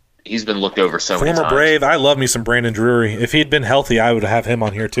been looked over so many times. Former Brave. I love me some Brandon Drury. If he'd been healthy, I would have him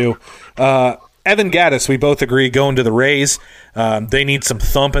on here too. Evan Gattis, we both agree, going to the Rays. They need some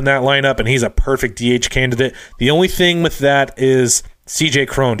thump in that lineup, and he's a perfect DH candidate. The only thing with that is C.J.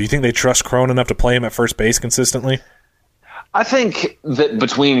 Cron. Do you think they trust Cron enough to play him at first base consistently? I think that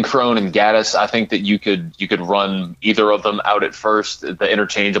between Crone and Gaddis, I think that you could run either of them out at first, the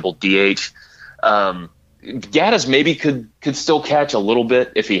interchangeable DH. Gaddis maybe could still catch a little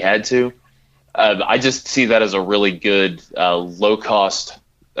bit if he had to. I just see that as a really good low-cost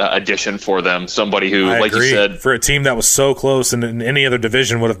addition for them. Somebody who, like you said, for a team that was so close and in any other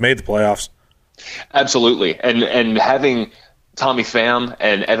division would have made the playoffs. Absolutely, and having Tommy Pham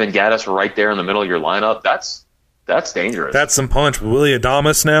and Evan Gaddis right there in the middle of your lineup, that's dangerous. That's some punch. With Willy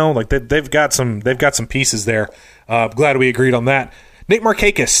Adames now, like they've got some pieces there. Glad we agreed on that. Nick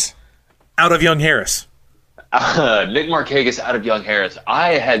Markakis out of Young Harris. Nick Markakis out of Young Harris.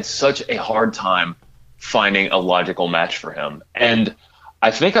 I had such a hard time finding a logical match for him, and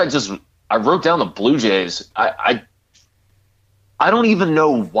I think I wrote down the Blue Jays. I don't even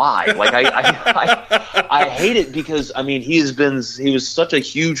know why. Like I hate it because I mean he was such a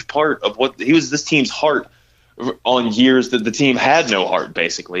huge part of he was this team's heart on years that the team had no heart.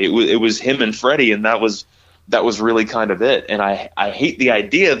 Basically, it was him and Freddie, and that was really kind of it. And I hate the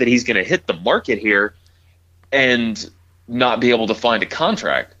idea that he's going to hit the market here and not be able to find a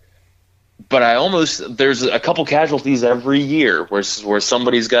contract. But there's a couple casualties every year where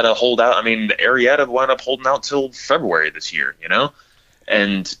somebody's got to hold out. I mean, Arrieta wound up holding out till February this year,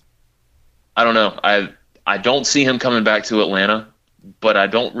 and I don't know. I don't see him coming back to Atlanta, but I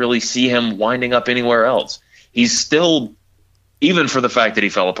don't really see him winding up anywhere else. He's still, even for the fact that he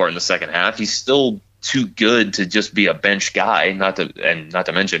fell apart in the second half, he's still too good to just be a bench guy. Not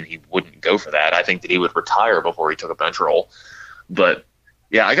to mention he wouldn't go for that. I think that he would retire before he took a bench role. But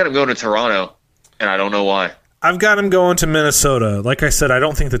yeah, I got him going to Toronto, and I don't know why. I've got him going to Minnesota. Like I said, I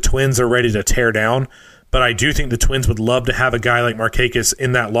don't think the Twins are ready to tear down, but I do think the Twins would love to have a guy like Markakis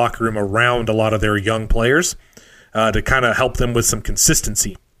in that locker room around a lot of their young players to kind of help them with some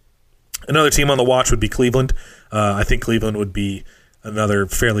consistency. Another team on the watch would be Cleveland. I think Cleveland would be another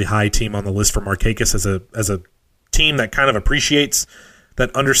fairly high team on the list for Markakis as a team that kind of appreciates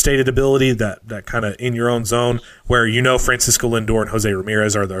that understated ability, that kind of in your own zone, where Francisco Lindor and Jose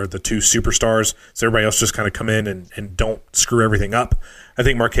Ramirez are the two superstars, so everybody else just kind of come in and don't screw everything up. I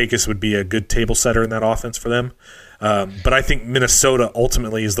think Markakis would be a good table setter in that offense for them. But I think Minnesota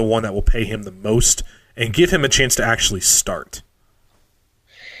ultimately is the one that will pay him the most and give him a chance to actually start.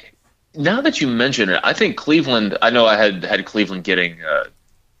 Now that you mention it, I think Cleveland. I know I had Cleveland getting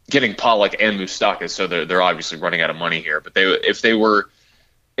Pollock and Moustakas, so they're obviously running out of money here. But if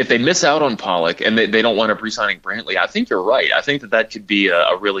they miss out on Pollock and they don't wind up re-signing Brantley, I think you're right. I think that could be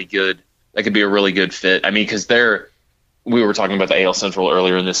a really good fit. I mean, because we were talking about the AL Central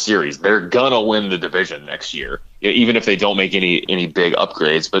earlier in this series. They're gonna win the division next year, even if they don't make any big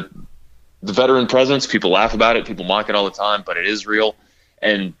upgrades. But the veteran presence, people laugh about it, people mock it all the time, but it is real.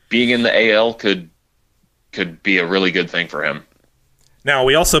 And being in the AL could be a really good thing for him. Now,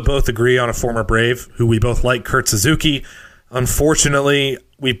 we also both agree on a former Brave who we both like, Kurt Suzuki. Unfortunately,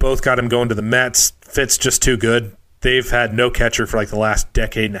 we both got him going to the Mets. Fit's just too good. They've had no catcher for like the last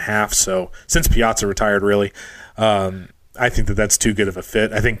decade and a half, so since Piazza retired, really. I think that's too good of a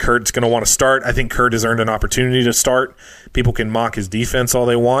fit. I think Kurt's going to want to start. I think Kurt has earned an opportunity to start. People can mock his defense all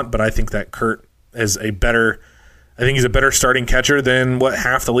they want, but I think that Kurt is he's a better starting catcher than what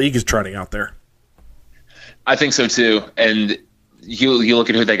half the league is trotting out there. I think so too. And you look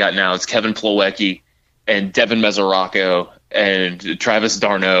at who they got now. It's Kevin Plawecki and Devin Mesoraco, and Travis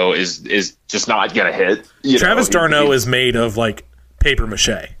d'Arnaud is just not going to hit. Travis d'Arnaud is made of like paper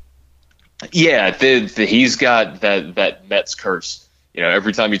mache. Yeah, he's got that Mets curse.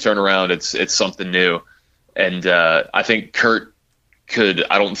 Every time you turn around, it's something new. And I think Kurt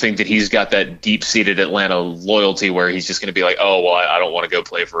I don't think that he's got that deep-seated Atlanta loyalty where he's just going to be like, oh, well, I don't want to go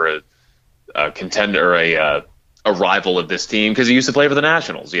play for a contender, a rival of this team, because he used to play for the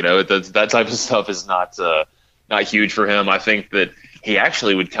Nationals. That type of stuff is not huge for him. I think that he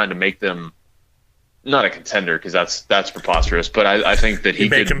actually would kind of make them not a contender, because that's preposterous. But I think that he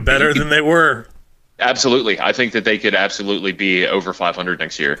could make them better than they were. Absolutely. I think that they could absolutely be over 500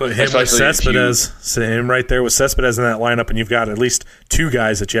 next year. Put him with Cespedes. Him right there with Cespedes in that lineup, and you've got at least two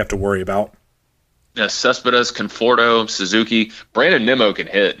guys that you have to worry about. Yeah, Cespedes, Conforto, Suzuki. Brandon Nimmo can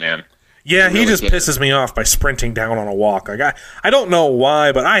hit, man. Yeah, he just pisses me off by sprinting down on a walk. Like I don't know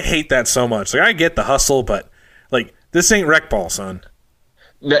why, but I hate that so much. Like I get the hustle, but like this ain't rec ball, son.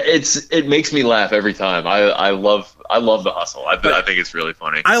 It makes me laugh every time. I love the hustle. I think it's really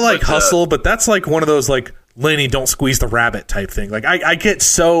funny. I like hustle, but that's like one of those like Lenny, don't squeeze the rabbit type thing. Like I get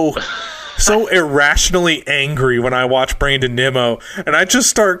so irrationally angry when I watch Brandon Nimmo, and I just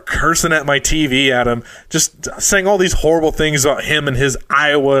start cursing at my TV at him, just saying all these horrible things about him and his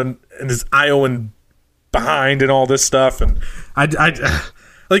Iowan behind and all this stuff. And I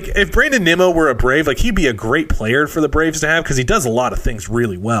like if Brandon Nimmo were a Brave, like he'd be a great player for the Braves to have because he does a lot of things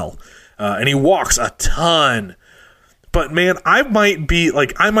really well, and he walks a ton. But man, I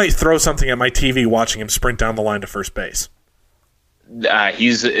might throw something at my TV watching him sprint down the line to first base.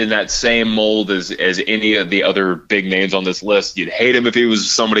 He's in that same mold as any of the other big names on this list. You'd hate him if he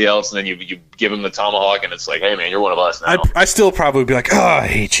was somebody else, and then you give him the tomahawk, and it's like, hey, man, you're one of us now. I still probably be like, oh, I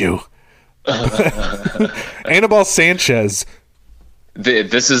hate you. Anibal Sanchez.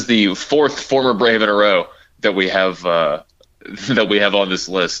 This is the fourth former Brave in a row that we have on this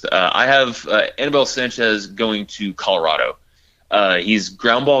list. I have Anibal Sanchez going to Colorado. He's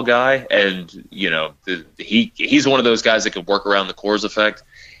ground ball guy, and he's one of those guys that could work around the Coors effect.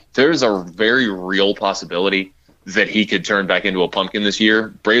 There's a very real possibility that he could turn back into a pumpkin this year.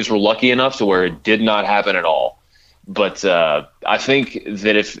 Braves were lucky enough to where it did not happen at all. But I think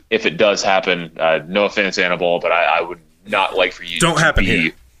that if it does happen, no offense, Anibal, but I would not like for you don't to happen be.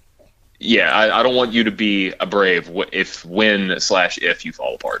 Here. Yeah, I don't want you to be a Brave if you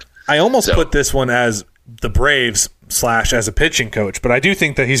fall apart. I almost put this one as the Braves / as a pitching coach, but I do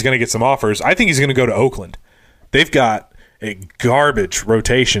think that he's going to get some offers. I think he's going to go to Oakland. They've got a garbage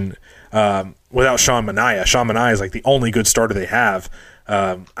rotation without Sean Manaea. Sean Manaea is like the only good starter they have.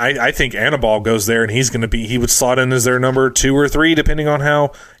 I think Anibal goes there, and he would slot in as their number 2 or 3, depending on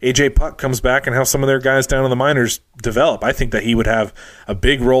how AJ Puck comes back and how some of their guys down in the minors develop. I think that he would have a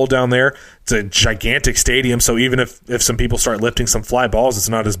big role down there. It's a gigantic stadium, so even if some people start lifting some fly balls, it's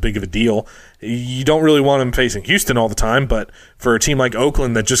not as big of a deal. You don't really want him facing Houston all the time, but for a team like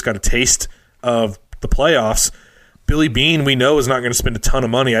Oakland that just got a taste of the playoffs, Billy Beane, we know, is not going to spend a ton of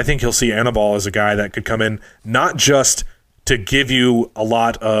money. I think he'll see Anibal as a guy that could come in not just to give you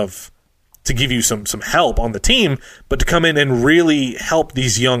some help on the team, but to come in and really help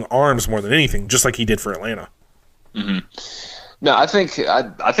these young arms more than anything, just like he did for Atlanta. Mm-hmm. No, I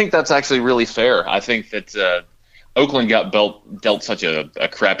think that's actually really fair. I think that Oakland got dealt such a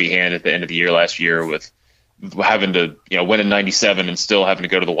crappy hand at the end of the year last year with having to win in 97 and still having to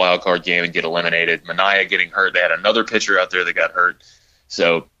go to the wild card game and get eliminated. Manaea getting hurt. They had another pitcher out there that got hurt.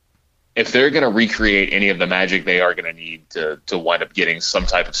 So if they're going to recreate any of the magic, they are going to need to wind up getting some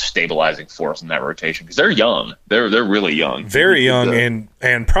type of stabilizing force in that rotation because they're young. They're really young. Very young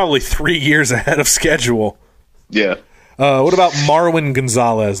and probably 3 years ahead of schedule. Yeah. What about Marwin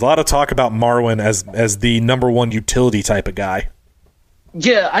Gonzalez? A lot of talk about Marwin as the number 1 utility type of guy.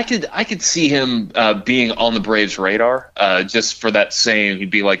 Yeah, I could see him being on the Braves' radar just for that same. He'd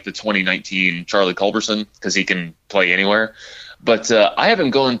be like the 2019 Charlie Culberson because he can play anywhere. But I have him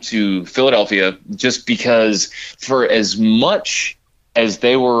going to Philadelphia just because for as much as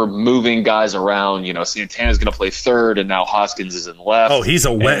they were moving guys around, Santana's going to play third and now Hoskins is in left. Oh, he's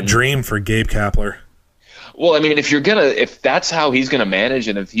a wet dream for Gabe Kapler. Well, I mean, if that's how he's going to manage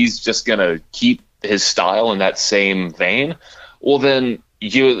and if he's just going to keep his style in that same vein, well, then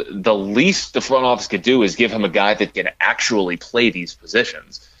the least the front office could do is give him a guy that can actually play these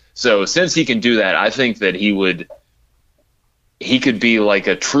positions. So since he can do that, I think that he could be like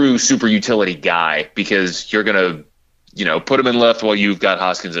a true super utility guy because you're going to, put him in left while you've got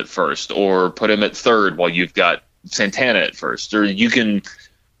Hoskins at first or put him at third while you've got Santana at first. Or it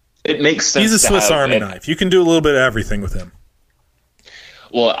makes sense. He's a Swiss Army knife. You can do a little bit of everything with him.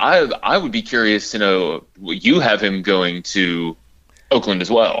 Well, I would be curious to know, you have him going to Oakland as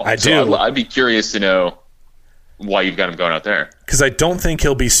well. I do. So I'd be curious to know why you've got him going out there. Because I don't think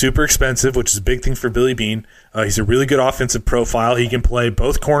he'll be super expensive, which is a big thing for Billy Beane. He's a really good offensive profile. He can play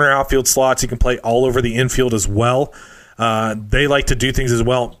both corner outfield slots. He can play all over the infield as well. They like to do things as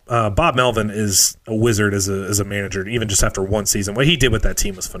well. Bob Melvin is a wizard as a manager, even just after one season. What he did with that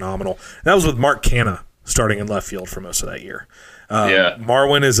team was phenomenal. That was with Mark Canha starting in left field for most of that year.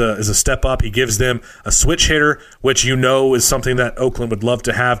 Marwin is a step up. He gives them a switch hitter, which is something that Oakland would love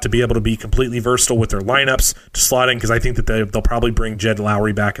to have to be able to be completely versatile with their lineups to slot in, because I think that they'll probably bring Jed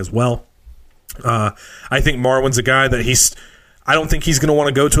Lowry back as well. I think Marwin's a guy that I don't think he's going to want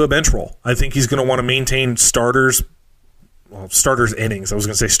to go to a bench role. I think he's going to want to maintain starters innings. I was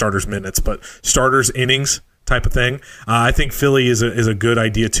going to say starters minutes, but starters innings type of thing. I think Philly is a good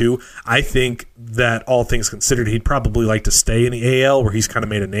idea too. I think that all things considered, he'd probably like to stay in the AL where he's kind of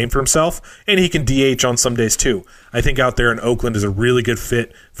made a name for himself, and he can DH on some days too. I think out there in Oakland is a really good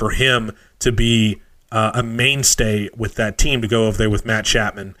fit for him to be a mainstay with that team, to go over there with Matt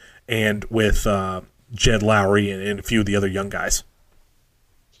Chapman and with Jed Lowry and a few of the other young guys.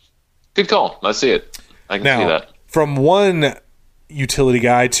 Good call. I see it. I can see that. From one utility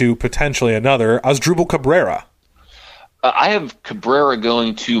guy to potentially another, Asdrubal Cabrera. I have Cabrera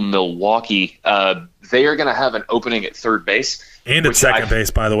going to Milwaukee. They are going to have an opening at third base. And at second base,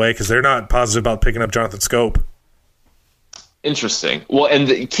 by the way, because they're not positive about picking up Jonathan Scope. Interesting. Well,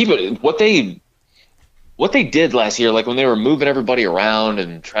 and keep it what they did last year, like when they were moving everybody around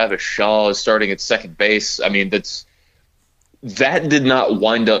and Travis Shaw is starting at second base. I mean, that did not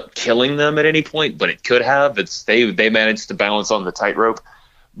wind up killing them at any point, but it could have. They managed to balance on the tightrope.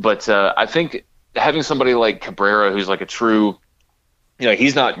 But I think having somebody like Cabrera, who's like a true,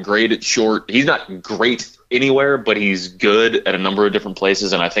 he's not great at short. He's not great anywhere, but he's good at a number of different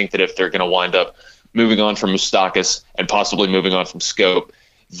places. And I think that if they're going to wind up moving on from Moustakas and possibly moving on from Scope,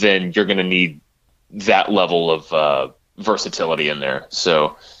 then you're going to need that level of versatility in there.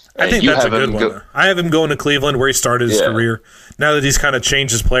 So I think that's a good one. I have him going to Cleveland, where he started his career. Now that he's kind of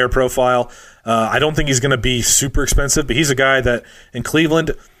changed his player profile, I don't think he's going to be super expensive, but he's a guy that in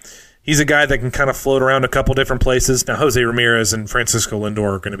Cleveland, he's a guy that can kind of float around a couple different places. Now, Jose Ramirez and Francisco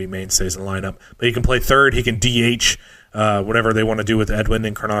Lindor are going to be mainstays in the lineup, but he can play third. He can DH, whatever they want to do with Edwin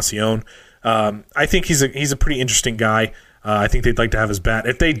Encarnacion. I think he's a pretty interesting guy. I think they'd like to have his bat.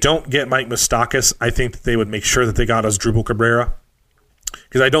 If they don't get Mike Moustakas, I think that they would make sure that they got Asdrubal Cabrera,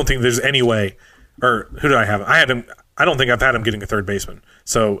 because I don't think there's any way. Or who did I have? I don't think I've had him getting a third baseman.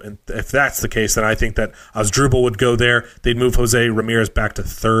 So if that's the case, then I think that Asdrubal would go there. They'd move Jose Ramirez back to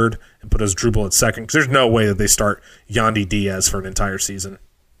third and put Asdrubal at second, because there's no way that they start Yandy Diaz for an entire season.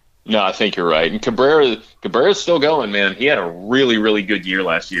 No, I think you're right. And Cabrera's still going, man. He had a really, really good year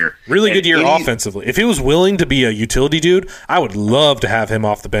last year. Really good year offensively. If he was willing to be a utility dude, I would love to have him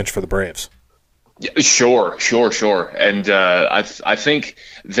off the bench for the Braves. Yeah, sure. And I think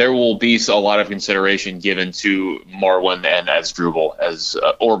there will be a lot of consideration given to Marwin and Asdrubal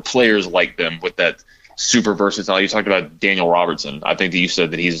or players like them with that super versatile. You talked about Daniel Robertson. I think that you said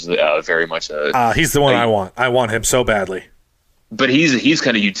that he's very much he's the one I want. I want him so badly. But he's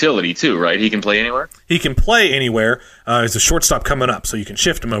kind of utility too, right? He can play anywhere? He can play anywhere. He's a shortstop coming up, so you can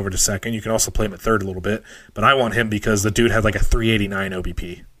shift him over to second. You can also play him at third a little bit. But I want him because the dude had like a 389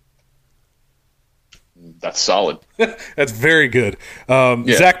 OBP. That's solid. That's very good.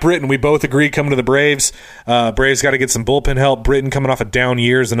 Zach Britton, we both agree, coming to the Braves. Braves got to get some bullpen help. Britton coming off of down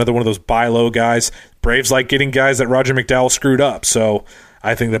years, another one of those buy low guys. Braves like getting guys that Roger McDowell screwed up. So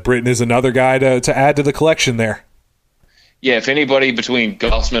I think that Britton is another guy to add to the collection there. Yeah, if anybody between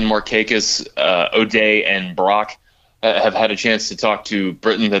Gossman, Markakis, O'Day, and Brock have had a chance to talk to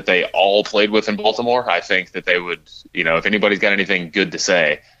Britton that they all played with in Baltimore, I think that they would, if anybody's got anything good to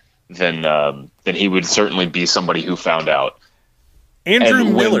say, then he would certainly be somebody who found out. Andrew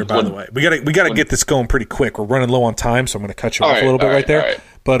Miller, by the way, we got to get this going pretty quick. We're running low on time, so I'm going to cut you off a little bit right there. Right.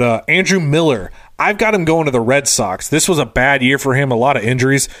 But Andrew Miller, I've got him going to the Red Sox. This was a bad year for him, a lot of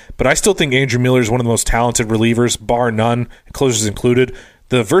injuries, but I still think Andrew Miller is one of the most talented relievers, bar none, closers included.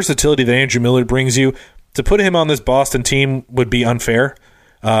 The versatility that Andrew Miller brings you, to put him on this Boston team would be unfair,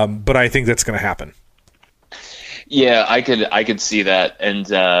 but I think that's going to happen. Yeah, I could see that,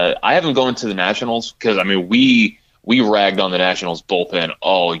 and I have him going to the Nationals because we ragged on the Nationals bullpen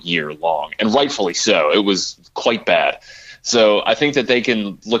all year long, and rightfully so. It was quite bad. So I think that they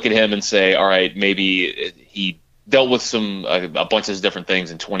can look at him and say, all right, maybe he dealt with a bunch of different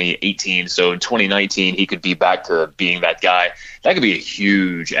things in 2018. So in 2019, he could be back to being that guy. That could be a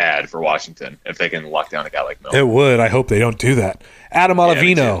huge ad for Washington if they can lock down a guy like Miller. It would. I hope they don't do that. Adam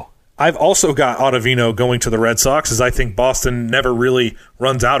Ottavino. Yeah, I've also got Ottavino going to the Red Sox, as I think Boston never really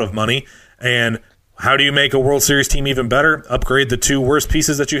runs out of money. And how do you make a World Series team even better? Upgrade the two worst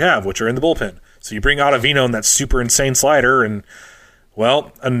pieces that you have, which are in the bullpen. So you bring Ottavino and that super insane slider, and,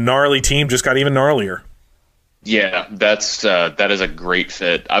 well, a gnarly team just got even gnarlier. Yeah, that is a great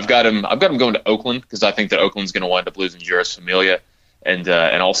fit. I've got him going to Oakland because I think that Oakland's going to wind up losing Juris Familia, and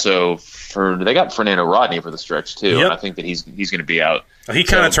also they got Fernando Rodney for the stretch too. Yep. And I think that he's going to be out. He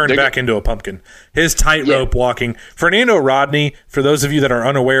kind of turned back into a pumpkin. His tightrope walking. Fernando Rodney, for those of you that are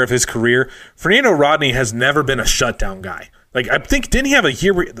unaware of his career, Fernando Rodney has never been a shutdown guy. Like, I think, didn't he have a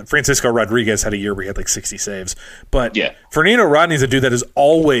year Francisco Rodriguez had a year where he had like 60 saves. But yeah. Fernando Rodney's a dude that has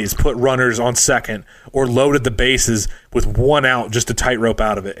always put runners on second or loaded the bases with one out just to tightrope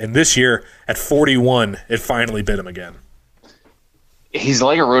out of it. And this year, at 41, it finally bit him again. He's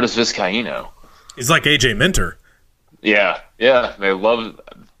like a Arodys Vizcaíno. He's like AJ Minter. Yeah.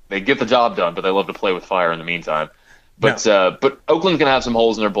 They get the job done, but they love to play with fire in the meantime. But Oakland's going to have some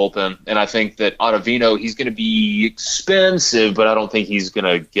holes in their bullpen, and I think that Ottavino, he's going to be expensive, but I don't think he's going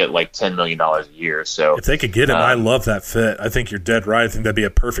to get like $10 million a year. So if they could get him, I love that fit. I think you're dead right. I think that'd be a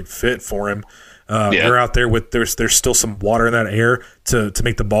perfect fit for him. They're out there with there's still some water in that air to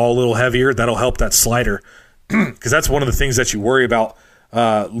make the ball a little heavier. That'll help that slider. because that's one of the things that you worry about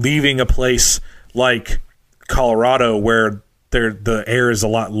leaving a place like Colorado where the air is a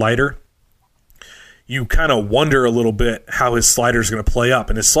lot lighter. You kind of wonder a little bit how his slider is going to play up.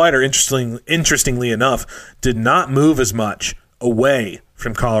 And his slider, interestingly enough, did not move as much away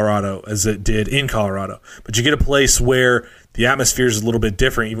from Colorado as it did in Colorado. But you get a place where the atmosphere is a little bit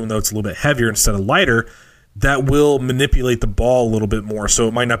different, even though it's a little bit heavier instead of lighter, that will manipulate the ball a little bit more. So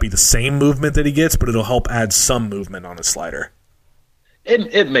it might not be the same movement that he gets, but it'll help add some movement on his slider.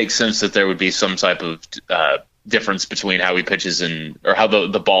 It makes sense that there would be some type of difference between how he pitches or how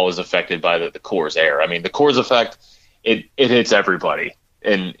the ball is affected by the Coors air. I mean, the Coors effect, it hits everybody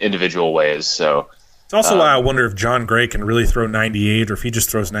in individual ways. So it's also why I wonder if John Gray can really throw 98 or if he just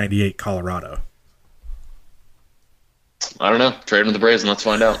throws 98 Colorado. I don't know. Trade him to the Braves and let's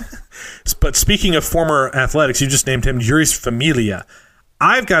find out. But speaking of former Athletics, you just named him Jeurys Familia.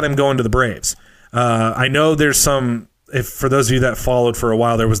 I've got him going to the Braves. I know there's some... for those of you that followed for a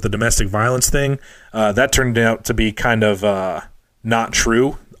while, there was the domestic violence thing. That turned out to be kind of not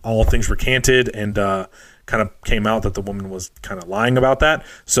true. All things recanted and kind of came out that the woman was kind of lying about that.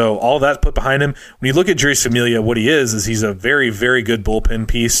 So all of that put behind him. When you look at Jeurys Familia, what he is he's a very, very good bullpen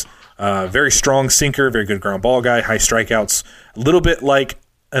piece. Very strong sinker, very good ground ball guy, high strikeouts. A little bit like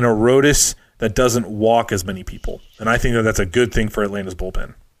an Arodys that doesn't walk as many people. And I think that that's a good thing for Atlanta's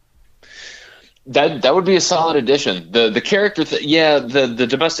bullpen. That would be a solid addition. The character, the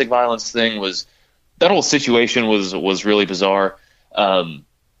domestic violence thing that whole situation was really bizarre. And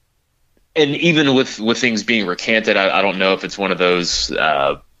even with things being recanted, I don't know if it's one of those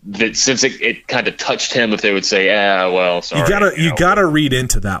that since it kind of touched him, if they would say, well, sorry. You gotta read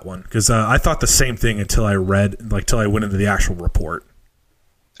into that one because I thought the same thing until I went into the actual report.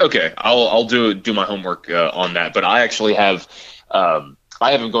 Okay, I'll do my homework on that. But I actually have.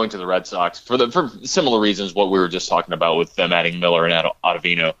 I have him going to the Red Sox for similar reasons. What we were just talking about with them adding Miller and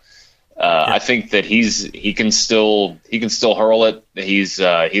Ottavino. I think that he can still hurl it.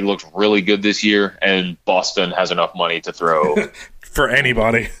 He looked really good this year, and Boston has enough money to throw for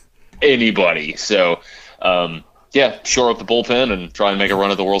anybody. So, shore up the bullpen and try and make a run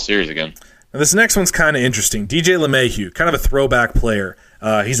at the World Series again. Now, this next one's kind of interesting. DJ LeMahieu, kind of a throwback player.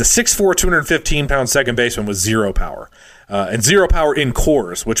 He's a 6'4", 215-pound second baseman with zero power. And zero power in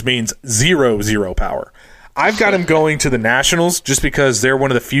Coors, which means zero power. I've got him going to the Nationals just because they're one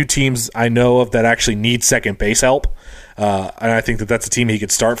of the few teams I know of that actually need second base help. And I think that that's a team he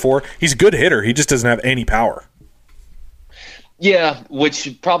could start for. He's a good hitter. He just doesn't have any power. Yeah,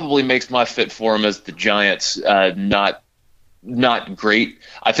 which probably makes my fit for him as the Giants not great.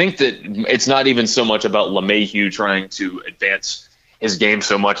 I think that it's not even so much about LeMahieu trying to advance his game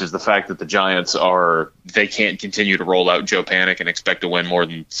so much as the fact that the Giants they can't continue to roll out Joe Panik and expect to win more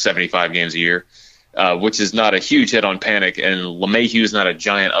than 75 games a year, which is not a huge hit on Panik. And LeMahieu is not a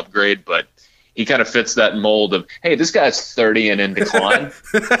giant upgrade, but he kind of fits that mold of, hey, this guy's 30 and in decline.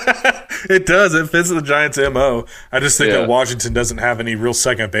 It does. It fits the Giants' MO. I just think that Washington doesn't have any real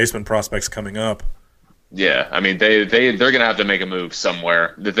second baseman prospects coming up. Yeah, I mean, they're going to have to make a move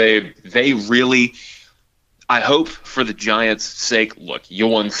somewhere. They really... I hope for the Giants' sake, look, you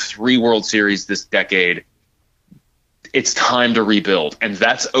won 3 World Series this decade. It's time to rebuild, and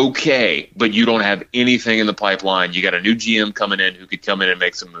that's okay, but you don't have anything in the pipeline. You got a new GM coming in who could come in and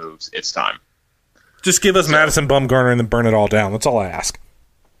make some moves. It's time. Just give us Madison Bumgarner and then burn it all down. That's all I ask.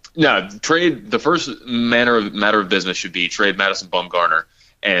 No, the first matter of business should be trade Madison Bumgarner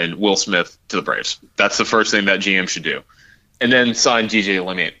and Will Smith to the Braves. That's the first thing that GM should do. And then sign DJ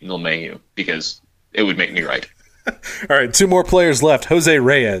LeMahieu because it would make me right. All right, 2 more players left. Jose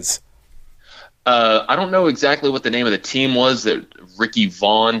Reyes. I don't know exactly what the name of the team was that Ricky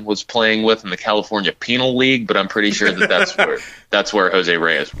Vaughn was playing with in the California Penal League, but I'm pretty sure that's where Jose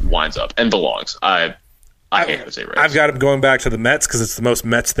Reyes winds up and belongs. I hate Jose Reyes. I've got him going back to the Mets because it's the most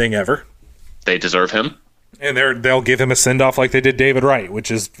Mets thing ever. They deserve him. And they'll give him a send-off like they did David Wright,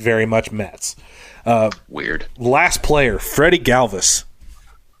 which is very much Mets. Weird. Last player, Freddie Galvis.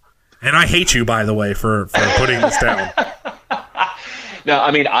 And I hate you, by the way, for putting this down. No,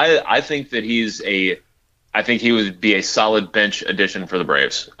 I mean, I think that I think he would be a solid bench addition for the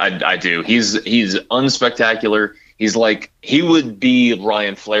Braves. I do. He's unspectacular. He would be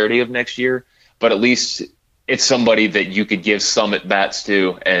Ryan Flaherty of next year, but at least it's somebody that you could give some at-bats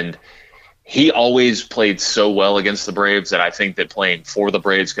to, and he always played so well against the Braves that I think that playing for the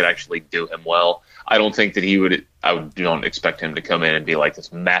Braves could actually do him well. I don't think that don't expect him to come in and be like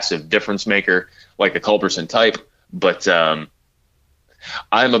this massive difference maker like the Culberson type, but I'm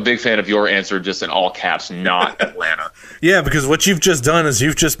a big fan of your answer, just in all caps, not Atlanta. Yeah, because what you've just done is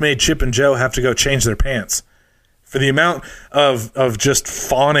you've just made Chip and Joe have to go change their pants. For the amount of just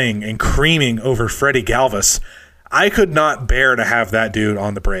fawning and creaming over Freddie Galvis, I could not bear to have that dude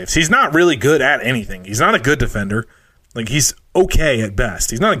on the Braves. He's not really good at anything. He's not a good defender. Like, he's okay at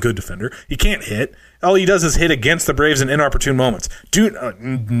best. He's not a good defender. He can't hit. All he does is hit against the Braves in inopportune moments. Dude,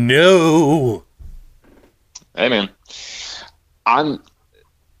 no. Hey, man.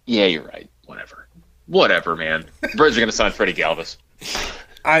 Yeah, you're right. Whatever, man. Braves are going to sign Freddie Galvis.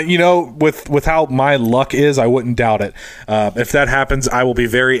 With how my luck is, I wouldn't doubt it. If that happens, I will be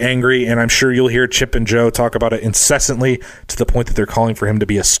very angry, and I'm sure you'll hear Chip and Joe talk about it incessantly to the point that they're calling for him to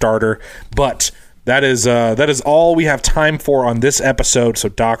be a starter. But that is all we have time for on this episode. So,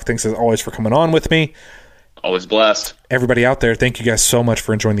 Doc, thanks as always for coming on with me. Always blessed. Everybody out there, thank you guys so much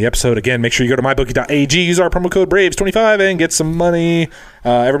for enjoying the episode. Again, make sure you go to mybookie.ag, use our promo code BRAVES25, and get some money.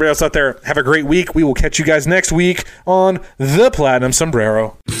 Everybody else out there, have a great week. We will catch you guys next week on The Platinum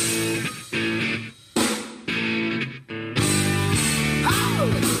Sombrero.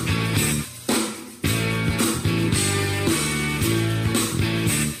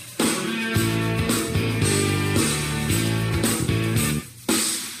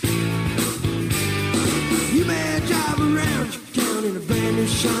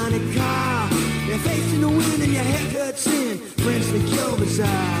 Shiny car, you're facing the wind and your haircut's in French Lick your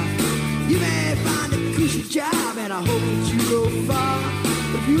bizarre. You may find a cushy job and I hope that you go far.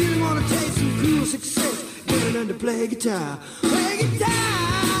 But if you really want to taste some cool success, get it under play guitar. Play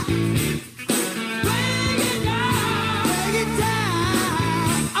guitar. Play guitar. Play guitar.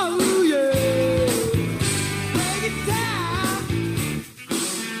 Oh yeah. Play guitar.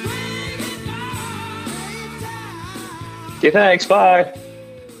 Play guitar. Play guitar. Okay, thanks. Bye.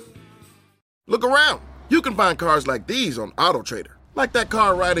 Look around. You can find cars like these on AutoTrader, like that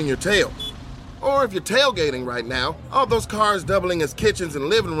car riding your tail. Or if you're tailgating right now, all those cars doubling as kitchens and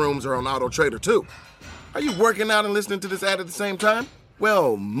living rooms are on AutoTrader too. Are you working out and listening to this ad at the same time?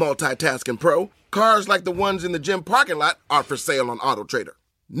 Well, multitasking pro, cars like the ones in the gym parking lot are for sale on AutoTrader.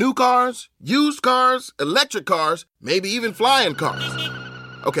 New cars, used cars, electric cars, maybe even flying cars.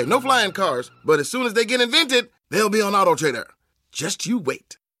 Okay, no flying cars, but as soon as they get invented, they'll be on AutoTrader. Just you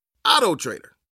wait. AutoTrader.